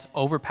lions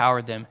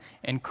overpowered them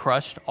and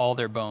crushed all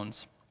their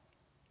bones.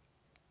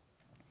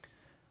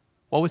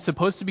 What was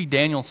supposed to be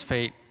Daniel's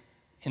fate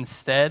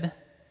instead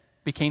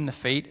became the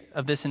fate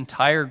of this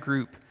entire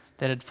group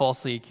that had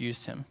falsely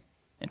accused him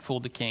and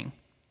fooled the king.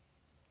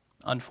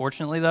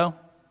 Unfortunately, though,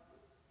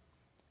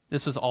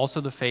 this was also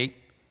the fate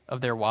of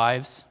their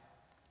wives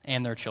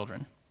and their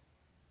children.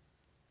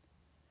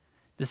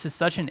 This is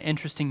such an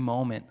interesting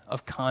moment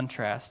of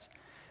contrast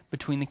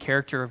between the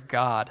character of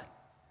God,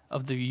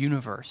 of the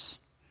universe,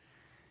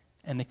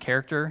 and the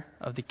character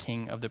of the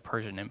king of the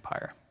Persian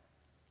Empire.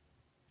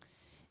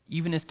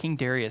 Even as King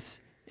Darius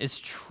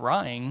is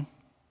trying,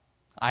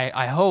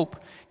 I hope,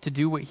 to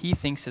do what he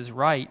thinks is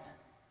right,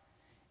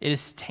 it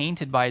is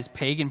tainted by his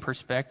pagan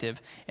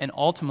perspective and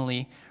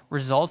ultimately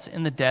results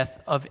in the death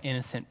of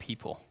innocent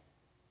people.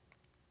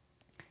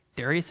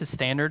 Darius'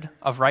 standard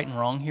of right and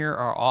wrong here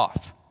are off.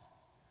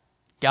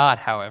 God,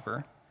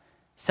 however,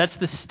 sets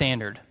the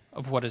standard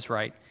of what is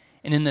right.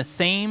 And in the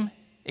same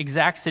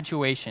exact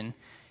situation,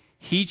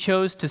 he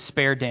chose to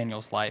spare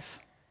Daniel's life.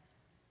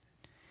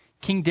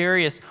 King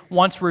Darius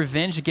wants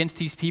revenge against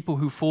these people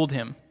who fooled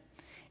him,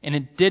 and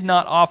it did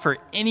not offer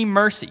any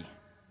mercy.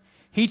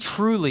 He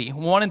truly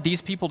wanted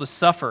these people to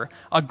suffer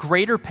a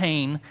greater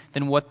pain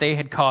than what they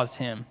had caused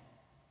him.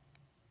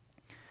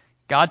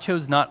 God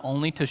chose not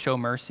only to show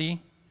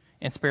mercy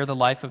and spare the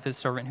life of his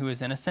servant who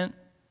is innocent,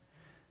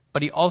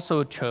 but he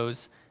also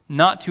chose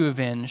not to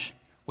avenge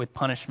with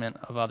punishment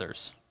of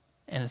others,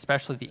 and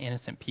especially the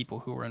innocent people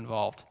who were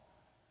involved.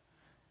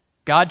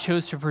 God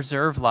chose to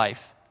preserve life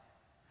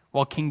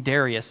while King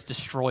Darius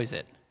destroys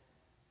it.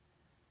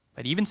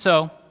 But even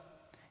so,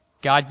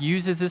 God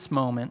uses this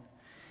moment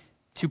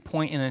to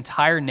point an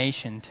entire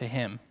nation to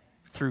him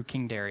through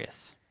King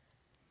Darius.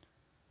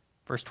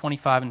 Verse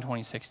 25 and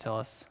 26 tell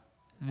us,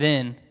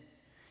 then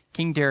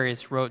King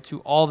Darius wrote to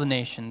all the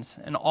nations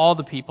and all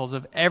the peoples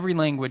of every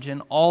language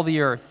and all the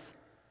earth,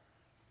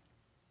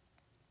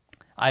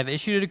 I have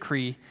issued a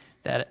decree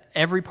that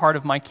every part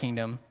of my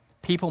kingdom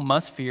people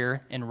must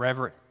fear and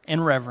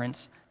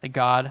reverence the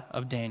God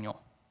of Daniel.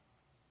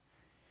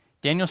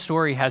 Daniel's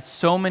story has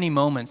so many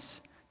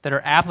moments that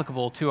are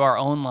applicable to our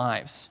own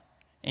lives.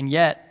 And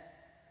yet,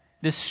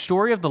 this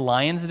story of the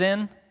lion's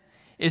den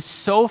is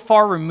so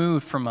far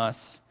removed from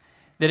us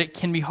that it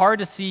can be hard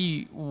to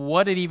see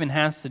what it even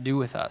has to do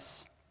with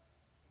us.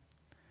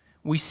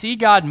 We see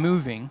God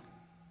moving,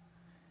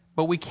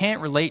 but we can't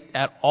relate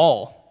at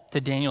all to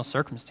Daniel's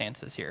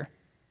circumstances here.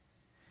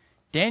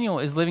 Daniel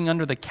is living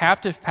under the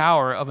captive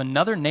power of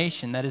another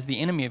nation that is the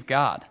enemy of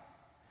God.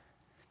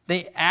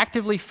 They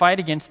actively fight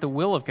against the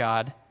will of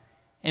God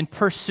in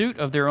pursuit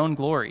of their own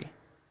glory.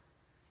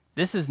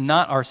 This is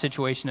not our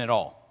situation at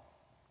all.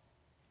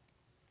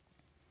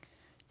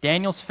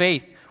 Daniel's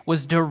faith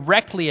was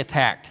directly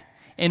attacked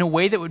in a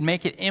way that would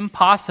make it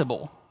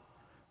impossible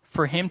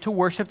for him to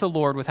worship the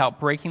Lord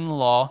without breaking the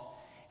law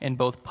in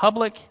both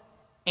public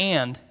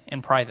and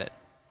in private.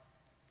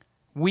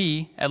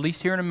 We, at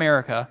least here in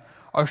America,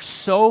 are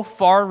so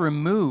far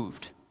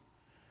removed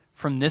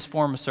from this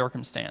form of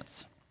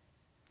circumstance.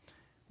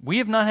 We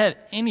have not had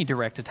any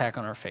direct attack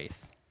on our faith.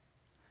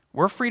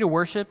 We're free to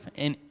worship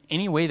in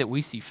any way that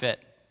we see fit.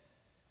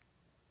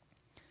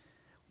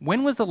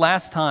 When was the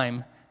last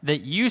time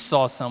that you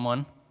saw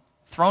someone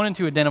thrown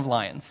into a den of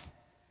lions?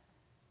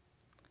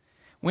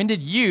 When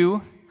did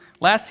you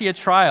last see a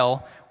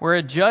trial where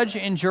a judge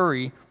and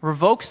jury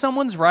revoked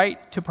someone's right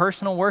to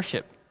personal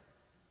worship?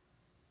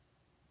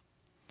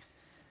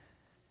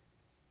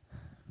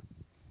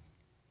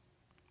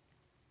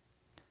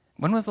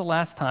 When was the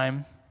last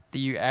time that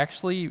you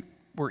actually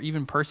were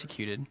even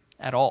persecuted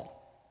at all?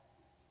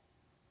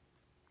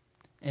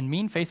 And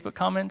mean Facebook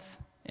comments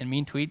and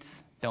mean tweets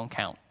don't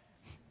count.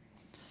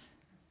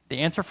 The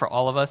answer for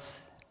all of us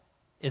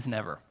is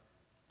never.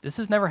 This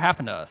has never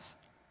happened to us.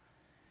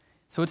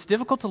 So it's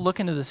difficult to look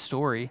into this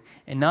story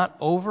and not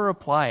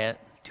over-apply it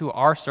to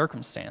our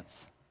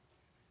circumstance.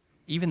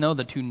 even though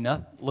the two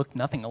look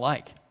nothing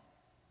alike.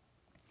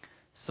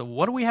 So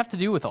what do we have to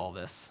do with all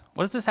this?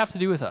 What does this have to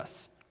do with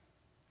us?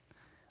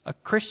 As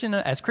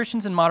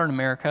Christians in modern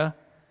America,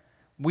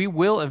 we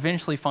will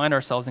eventually find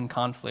ourselves in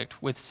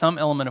conflict with some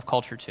element of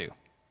culture too.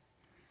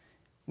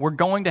 We're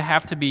going to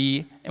have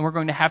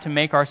to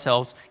make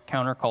ourselves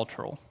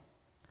countercultural.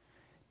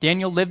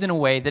 Daniel lived in a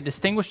way that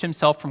distinguished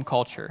himself from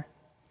culture.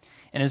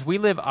 And as we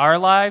live our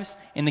lives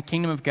in the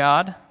kingdom of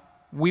God,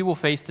 we will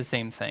face the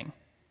same thing.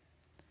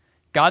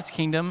 God's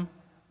kingdom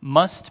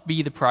must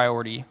be the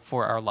priority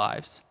for our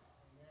lives.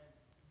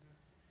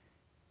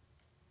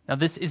 Now,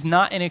 this is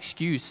not an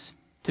excuse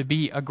to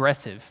be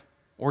aggressive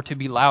or to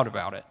be loud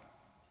about it.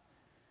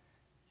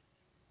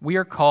 We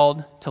are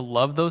called to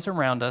love those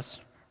around us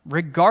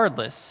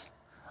regardless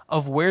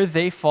of where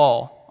they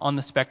fall on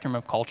the spectrum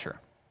of culture.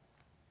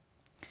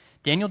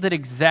 Daniel did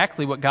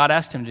exactly what God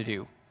asked him to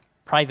do,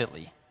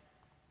 privately.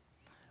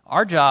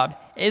 Our job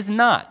is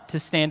not to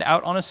stand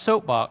out on a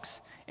soapbox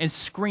and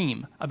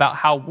scream about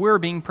how we're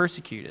being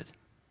persecuted.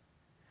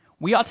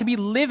 We ought to be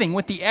living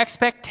with the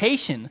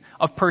expectation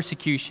of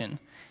persecution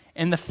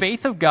and the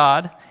faith of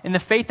God, and the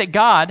faith that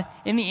God,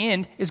 in the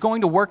end, is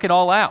going to work it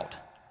all out.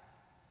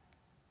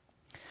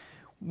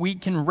 We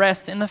can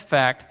rest in the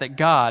fact that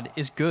God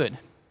is good,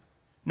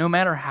 no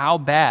matter how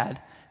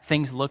bad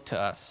things look to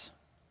us.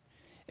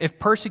 If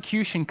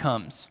persecution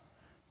comes,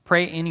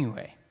 pray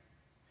anyway.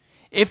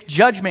 If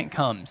judgment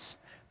comes,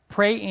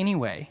 pray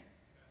anyway.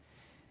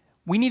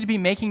 We need to be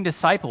making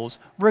disciples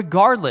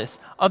regardless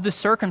of the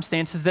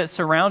circumstances that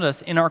surround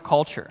us in our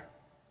culture.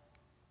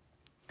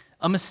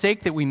 A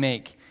mistake that we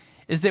make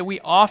is that we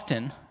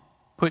often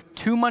put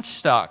too much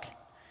stock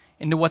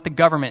into what the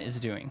government is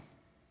doing.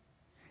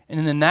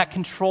 And then that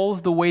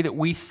controls the way that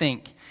we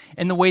think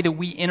and the way that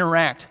we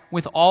interact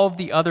with all of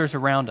the others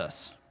around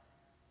us.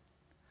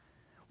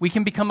 We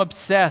can become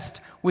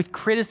obsessed with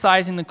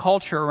criticizing the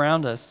culture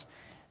around us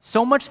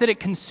so much that it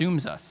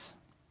consumes us.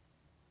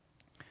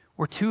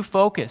 We're too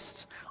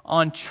focused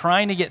on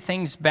trying to get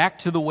things back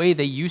to the way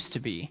they used to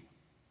be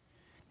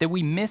that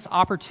we miss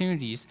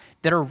opportunities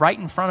that are right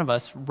in front of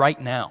us right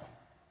now.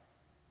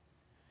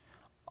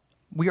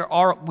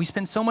 We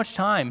spend so much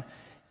time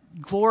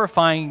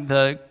glorifying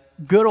the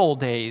good old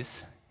days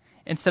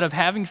instead of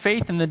having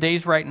faith in the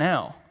days right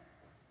now.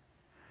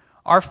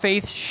 Our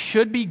faith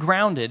should be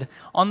grounded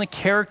on the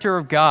character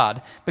of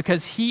God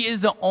because He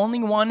is the only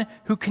one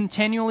who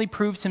continually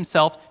proves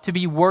Himself to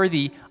be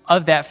worthy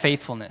of that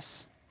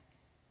faithfulness.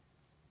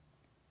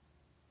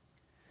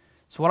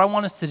 So what I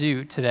want us to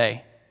do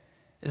today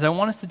is I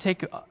want us to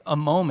take a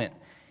moment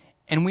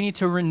and we need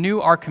to renew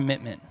our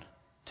commitment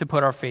to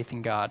put our faith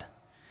in God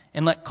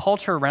and let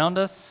culture around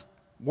us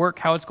work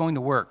how it's going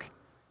to work.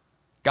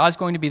 God's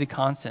going to be the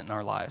constant in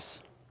our lives.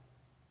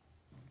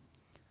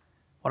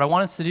 What I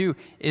want us to do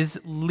is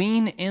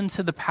lean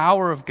into the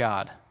power of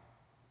God.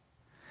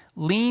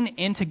 Lean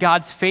into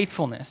God's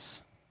faithfulness.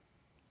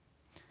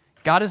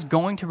 God is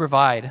going to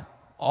provide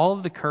all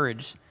of the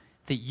courage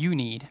that you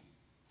need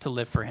to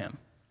live for Him.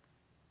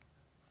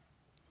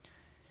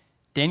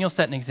 Daniel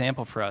set an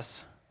example for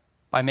us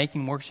by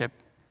making worship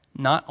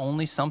not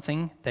only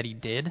something that he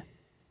did,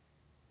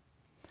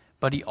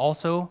 but he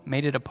also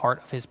made it a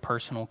part of his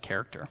personal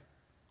character.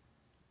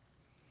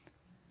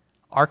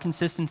 Our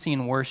consistency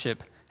in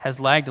worship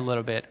has lagged a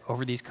little bit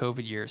over these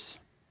COVID years.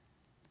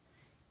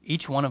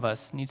 Each one of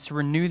us needs to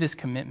renew this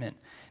commitment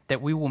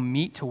that we will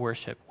meet to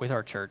worship with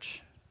our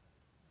church.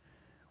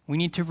 We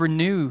need to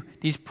renew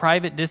these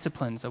private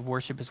disciplines of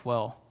worship as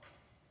well.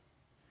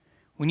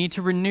 We need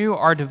to renew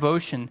our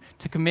devotion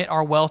to commit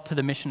our wealth to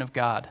the mission of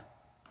God.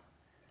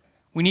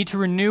 We need to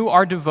renew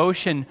our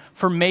devotion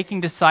for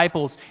making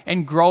disciples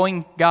and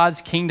growing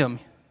God's kingdom.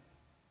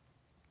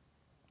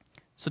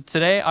 So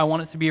today, I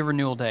want it to be a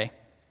renewal day.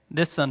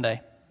 This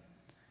Sunday.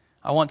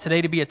 I want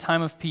today to be a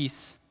time of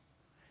peace.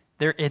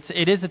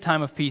 It is a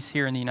time of peace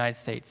here in the United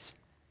States.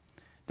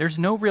 There's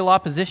no real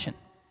opposition.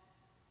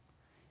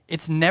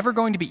 It's never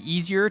going to be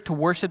easier to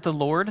worship the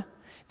Lord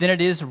than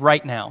it is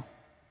right now.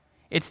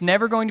 It's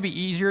never going to be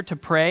easier to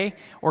pray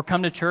or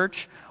come to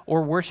church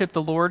or worship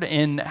the Lord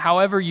in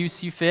however you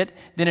see fit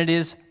than it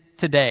is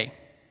today.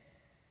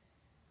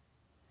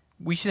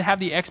 We should have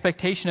the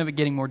expectation of it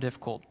getting more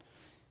difficult.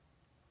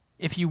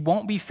 If you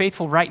won't be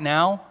faithful right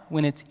now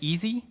when it's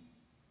easy,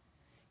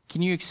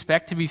 can you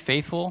expect to be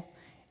faithful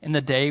in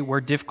the day where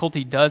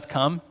difficulty does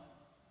come?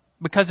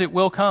 Because it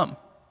will come.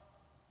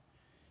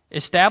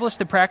 Establish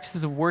the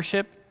practices of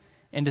worship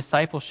and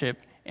discipleship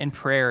and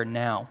prayer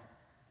now.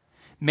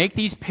 Make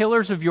these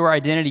pillars of your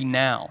identity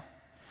now.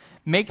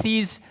 Make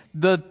these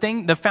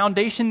the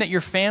foundation that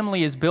your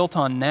family is built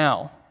on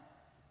now.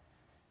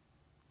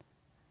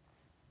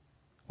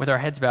 With our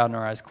heads bowed and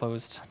our eyes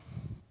closed,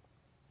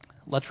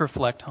 let's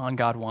reflect on what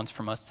God wants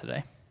from us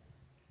today.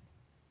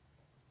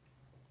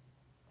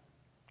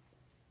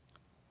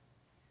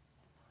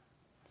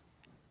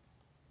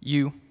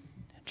 You,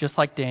 just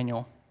like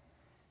Daniel,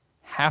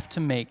 have to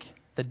make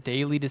the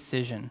daily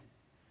decision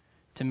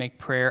to make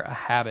prayer a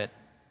habit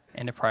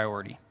and a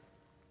priority.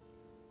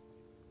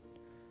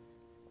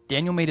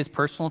 Daniel made his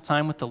personal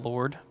time with the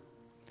Lord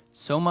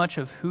so much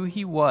of who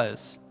he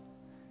was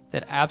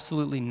that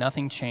absolutely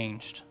nothing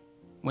changed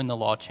when the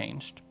law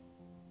changed.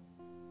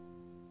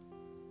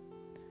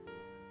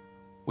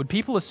 Would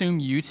people assume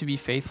you to be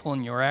faithful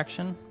in your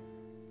action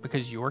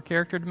because your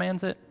character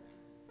demands it?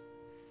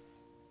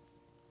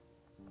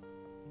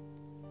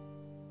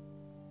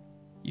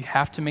 You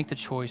have to make the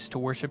choice to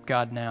worship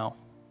God now,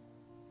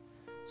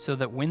 so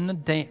that when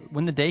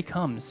the day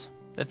comes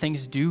that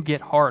things do get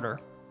harder,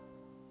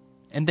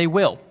 and they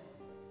will,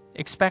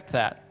 expect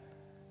that,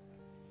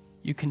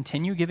 you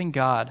continue giving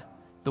God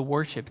the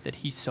worship that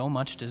he so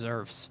much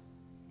deserves.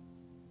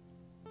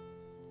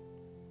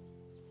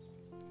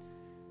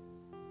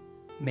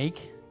 Make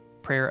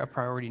prayer a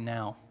priority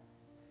now.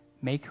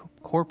 Make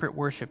corporate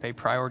worship a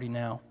priority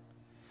now.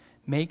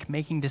 Make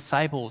making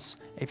disciples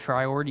a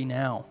priority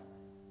now,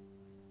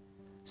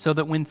 so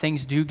that when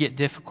things do get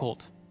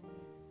difficult,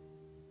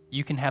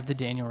 you can have the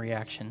Daniel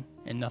reaction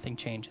and nothing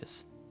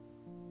changes.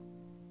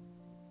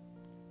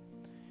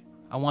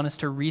 I want us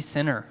to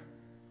recenter,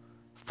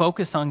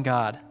 focus on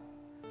God,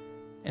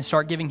 and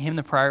start giving him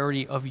the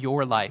priority of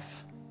your life.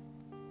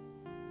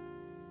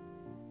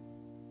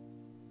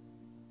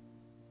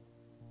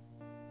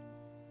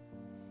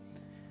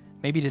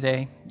 Maybe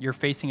today you're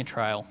facing a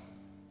trial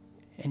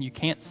and you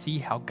can't see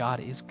how God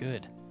is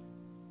good.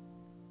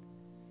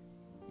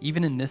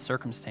 Even in this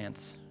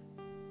circumstance,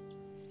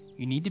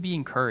 you need to be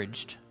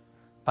encouraged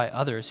by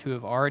others who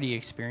have already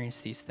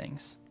experienced these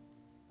things.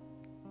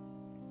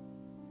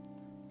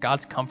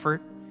 God's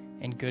comfort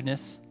and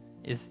goodness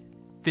is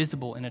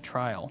visible in a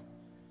trial.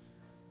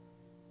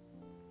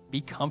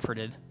 Be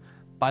comforted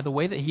by the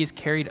way that he has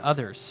carried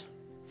others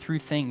through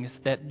things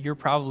that you're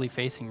probably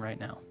facing right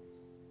now.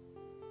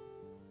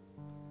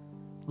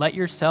 Let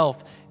yourself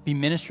be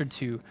ministered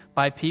to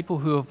by people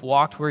who have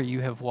walked where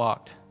you have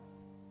walked.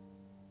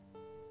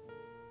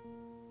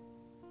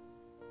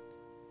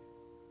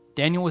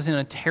 Daniel was in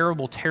a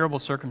terrible, terrible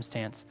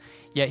circumstance,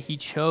 yet he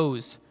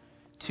chose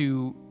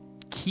to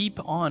keep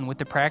on with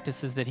the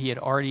practices that he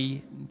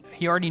already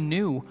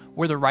knew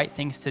were the right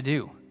things to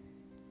do.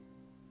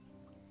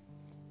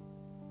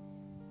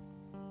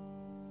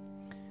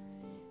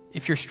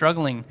 If you're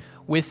struggling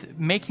with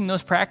making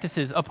those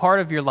practices a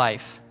part of your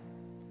life,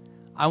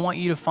 I want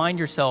you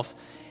to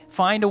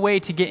find a way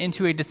to get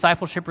into a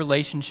discipleship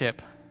relationship.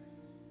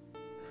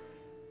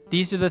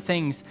 These are the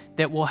things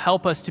that will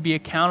help us to be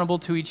accountable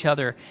to each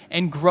other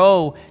and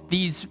grow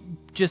these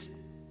just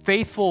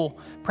faithful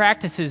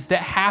practices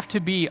that have to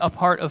be a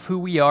part of who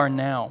we are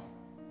now.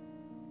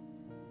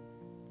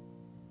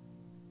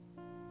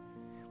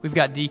 We've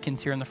got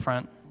deacons here in the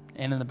front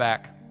and in the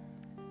back.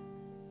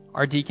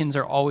 Our deacons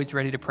are always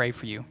ready to pray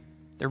for you.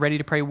 They're ready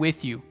to pray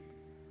with you.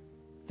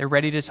 They're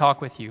ready to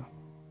talk with you.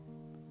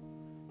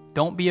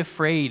 Don't be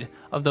afraid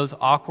of those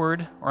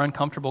awkward or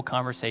uncomfortable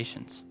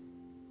conversations.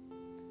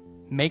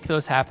 Make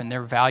those happen.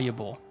 They're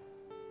valuable.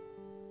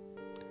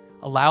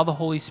 Allow the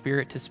Holy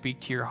Spirit to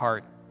speak to your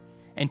heart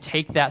and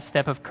take that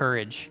step of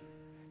courage.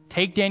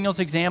 Take Daniel's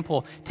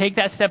example. Take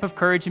that step of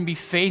courage and be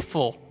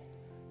faithful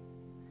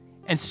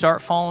and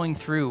start following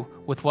through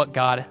with what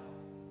God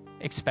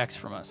expects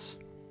from us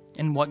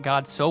and what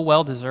God so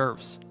well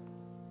deserves.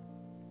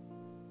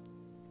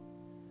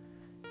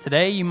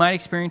 Today, you might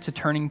experience a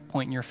turning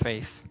point in your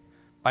faith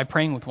by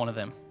praying with one of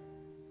them.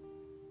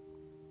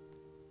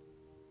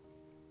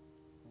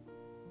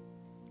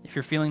 If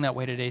you're feeling that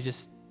way today,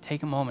 just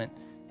take a moment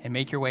and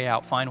make your way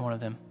out. Find one of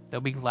them. They'll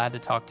be glad to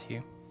talk to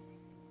you.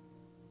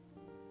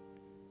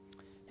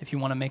 If you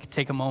want to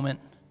take a moment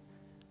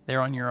there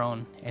on your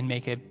own and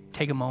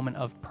take a moment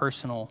of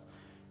personal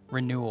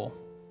renewal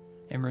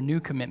and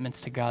renew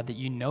commitments to God that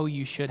you know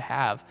you should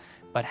have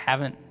but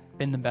haven't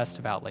been the best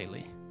about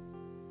lately,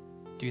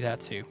 do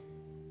that too.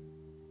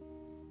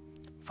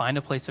 Find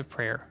a place of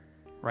prayer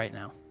right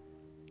now.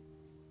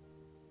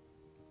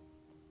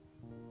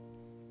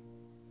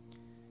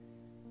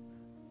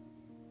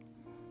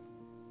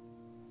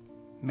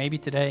 Maybe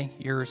today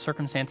your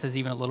circumstance is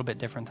even a little bit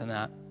different than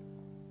that.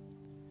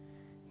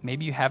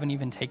 Maybe you haven't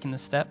even taken the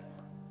step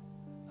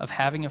of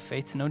having a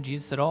faith to know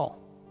Jesus at all.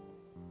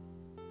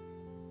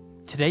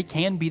 Today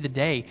can be the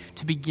day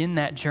to begin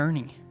that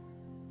journey.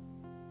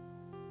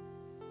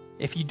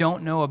 If you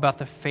don't know about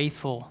the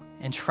faithful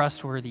and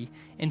trustworthy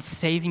and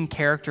saving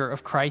character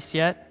of Christ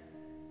yet,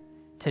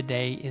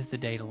 today is the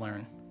day to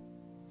learn.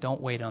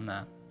 Don't wait on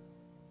that.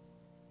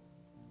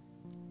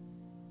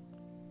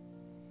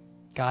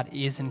 God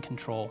is in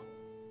control.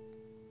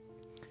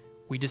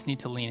 We just need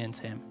to lean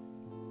into him.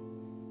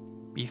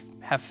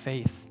 Have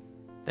faith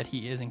that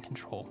he is in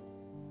control.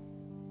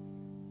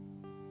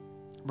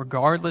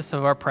 Regardless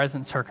of our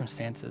present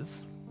circumstances,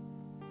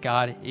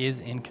 God is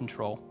in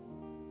control.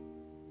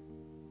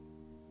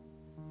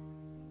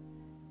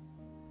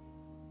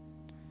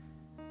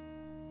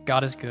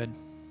 God is good,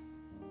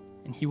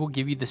 and he will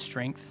give you the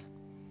strength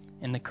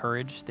and the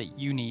courage that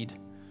you need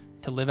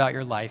to live out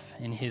your life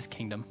in his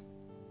kingdom.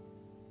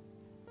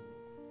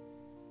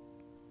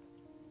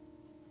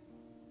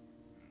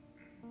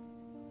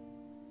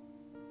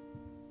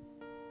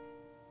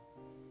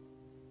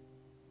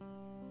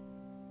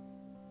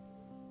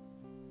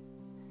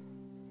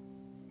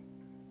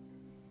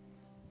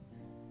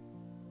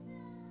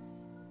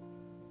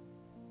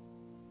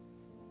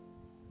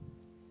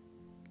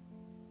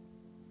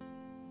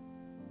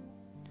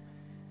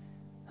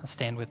 Now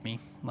stand with me.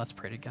 Let's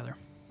pray together.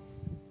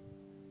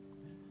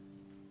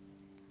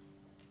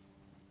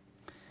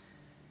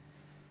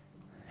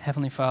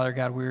 Heavenly Father,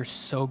 God, we are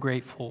so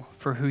grateful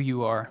for who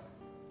you are.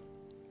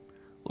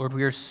 Lord,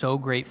 we are so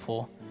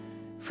grateful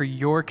for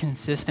your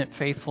consistent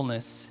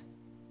faithfulness,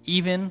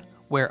 even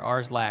where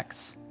ours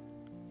lacks.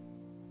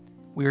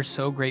 We are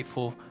so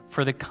grateful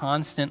for the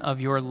constant of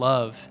your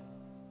love,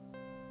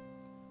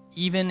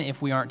 even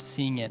if we aren't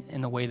seeing it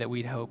in the way that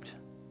we'd hoped.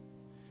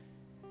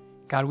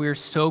 God, we are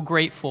so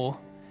grateful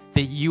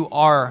that you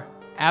are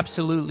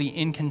absolutely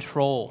in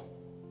control,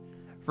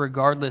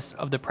 regardless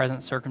of the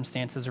present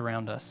circumstances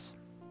around us.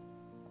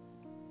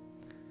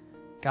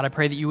 God, I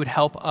pray that you would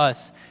help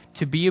us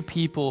to be a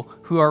people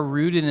who are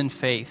rooted in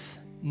faith,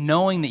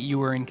 knowing that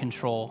you are in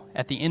control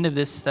at the end of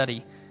this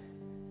study.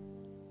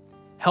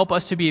 Help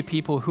us to be a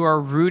people who are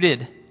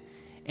rooted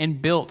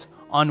and built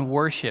on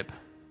worship.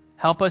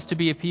 Help us to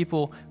be a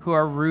people who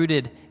are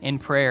rooted in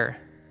prayer.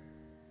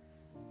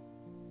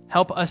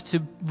 Help us to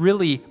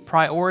really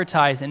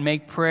prioritize and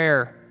make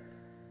prayer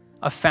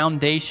a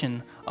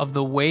foundation of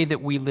the way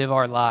that we live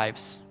our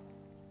lives.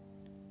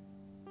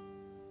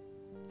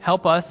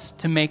 Help us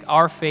to make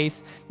our faith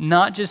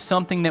not just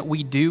something that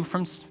we do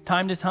from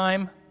time to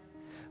time,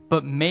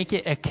 but make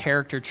it a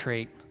character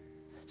trait,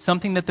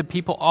 something that the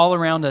people all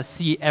around us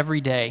see every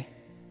day.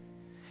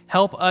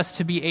 Help us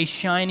to be a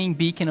shining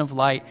beacon of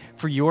light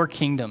for your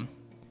kingdom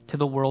to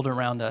the world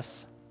around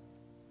us.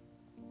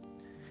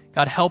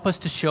 God, help us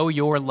to show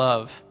your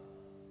love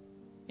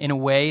in a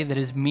way that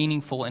is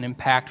meaningful and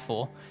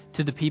impactful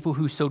to the people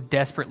who so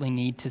desperately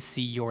need to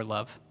see your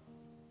love.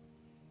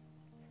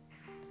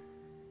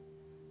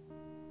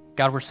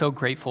 God, we're so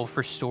grateful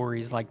for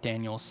stories like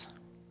Daniel's.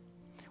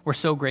 We're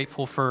so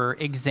grateful for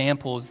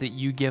examples that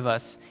you give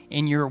us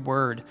in your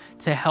word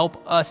to help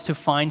us to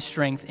find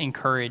strength and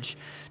courage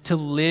to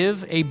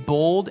live a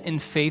bold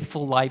and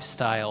faithful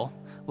lifestyle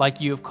like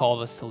you have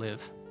called us to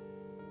live.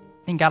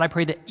 And God, I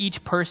pray that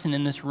each person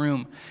in this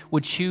room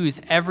would choose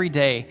every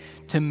day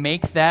to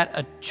make that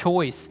a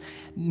choice.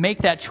 Make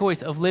that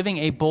choice of living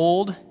a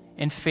bold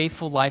and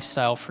faithful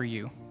lifestyle for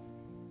you.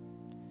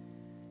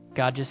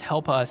 God, just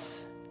help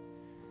us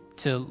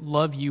to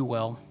love you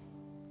well.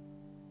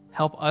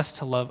 Help us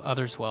to love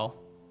others well.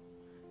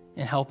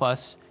 And help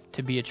us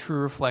to be a true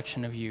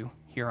reflection of you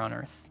here on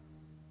earth.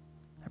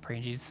 I pray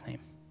in Jesus' name.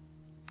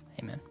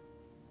 Amen.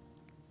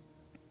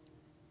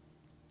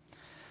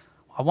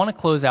 I want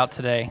to close out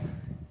today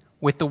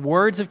with the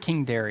words of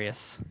King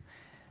Darius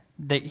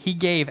that he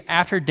gave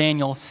after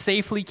Daniel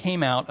safely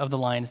came out of the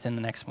lion's den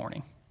the next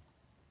morning.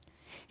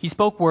 He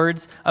spoke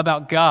words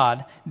about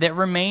God that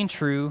remain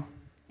true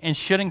and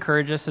should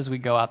encourage us as we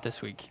go out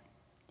this week.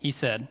 He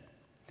said,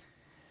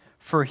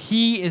 "For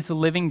he is the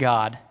living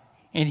God,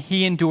 and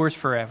he endures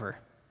forever.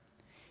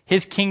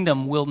 His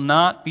kingdom will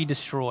not be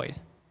destroyed.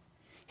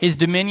 His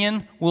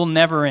dominion will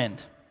never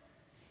end.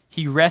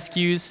 He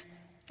rescues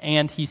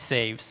and he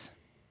saves.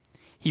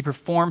 He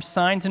performs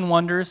signs and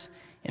wonders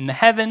in the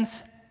heavens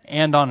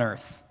and on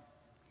earth.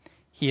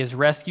 He has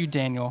rescued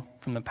Daniel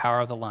from the power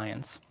of the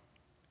lions."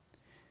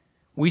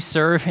 We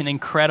serve an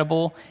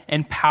incredible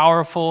and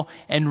powerful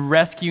and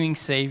rescuing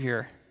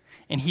Savior,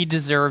 and he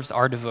deserves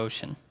our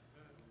devotion.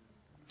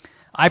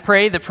 I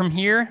pray that from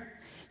here,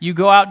 you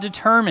go out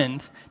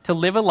determined to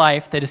live a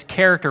life that is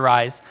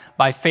characterized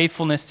by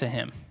faithfulness to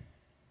him.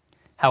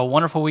 Have a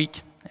wonderful week,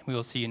 and we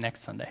will see you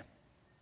next Sunday.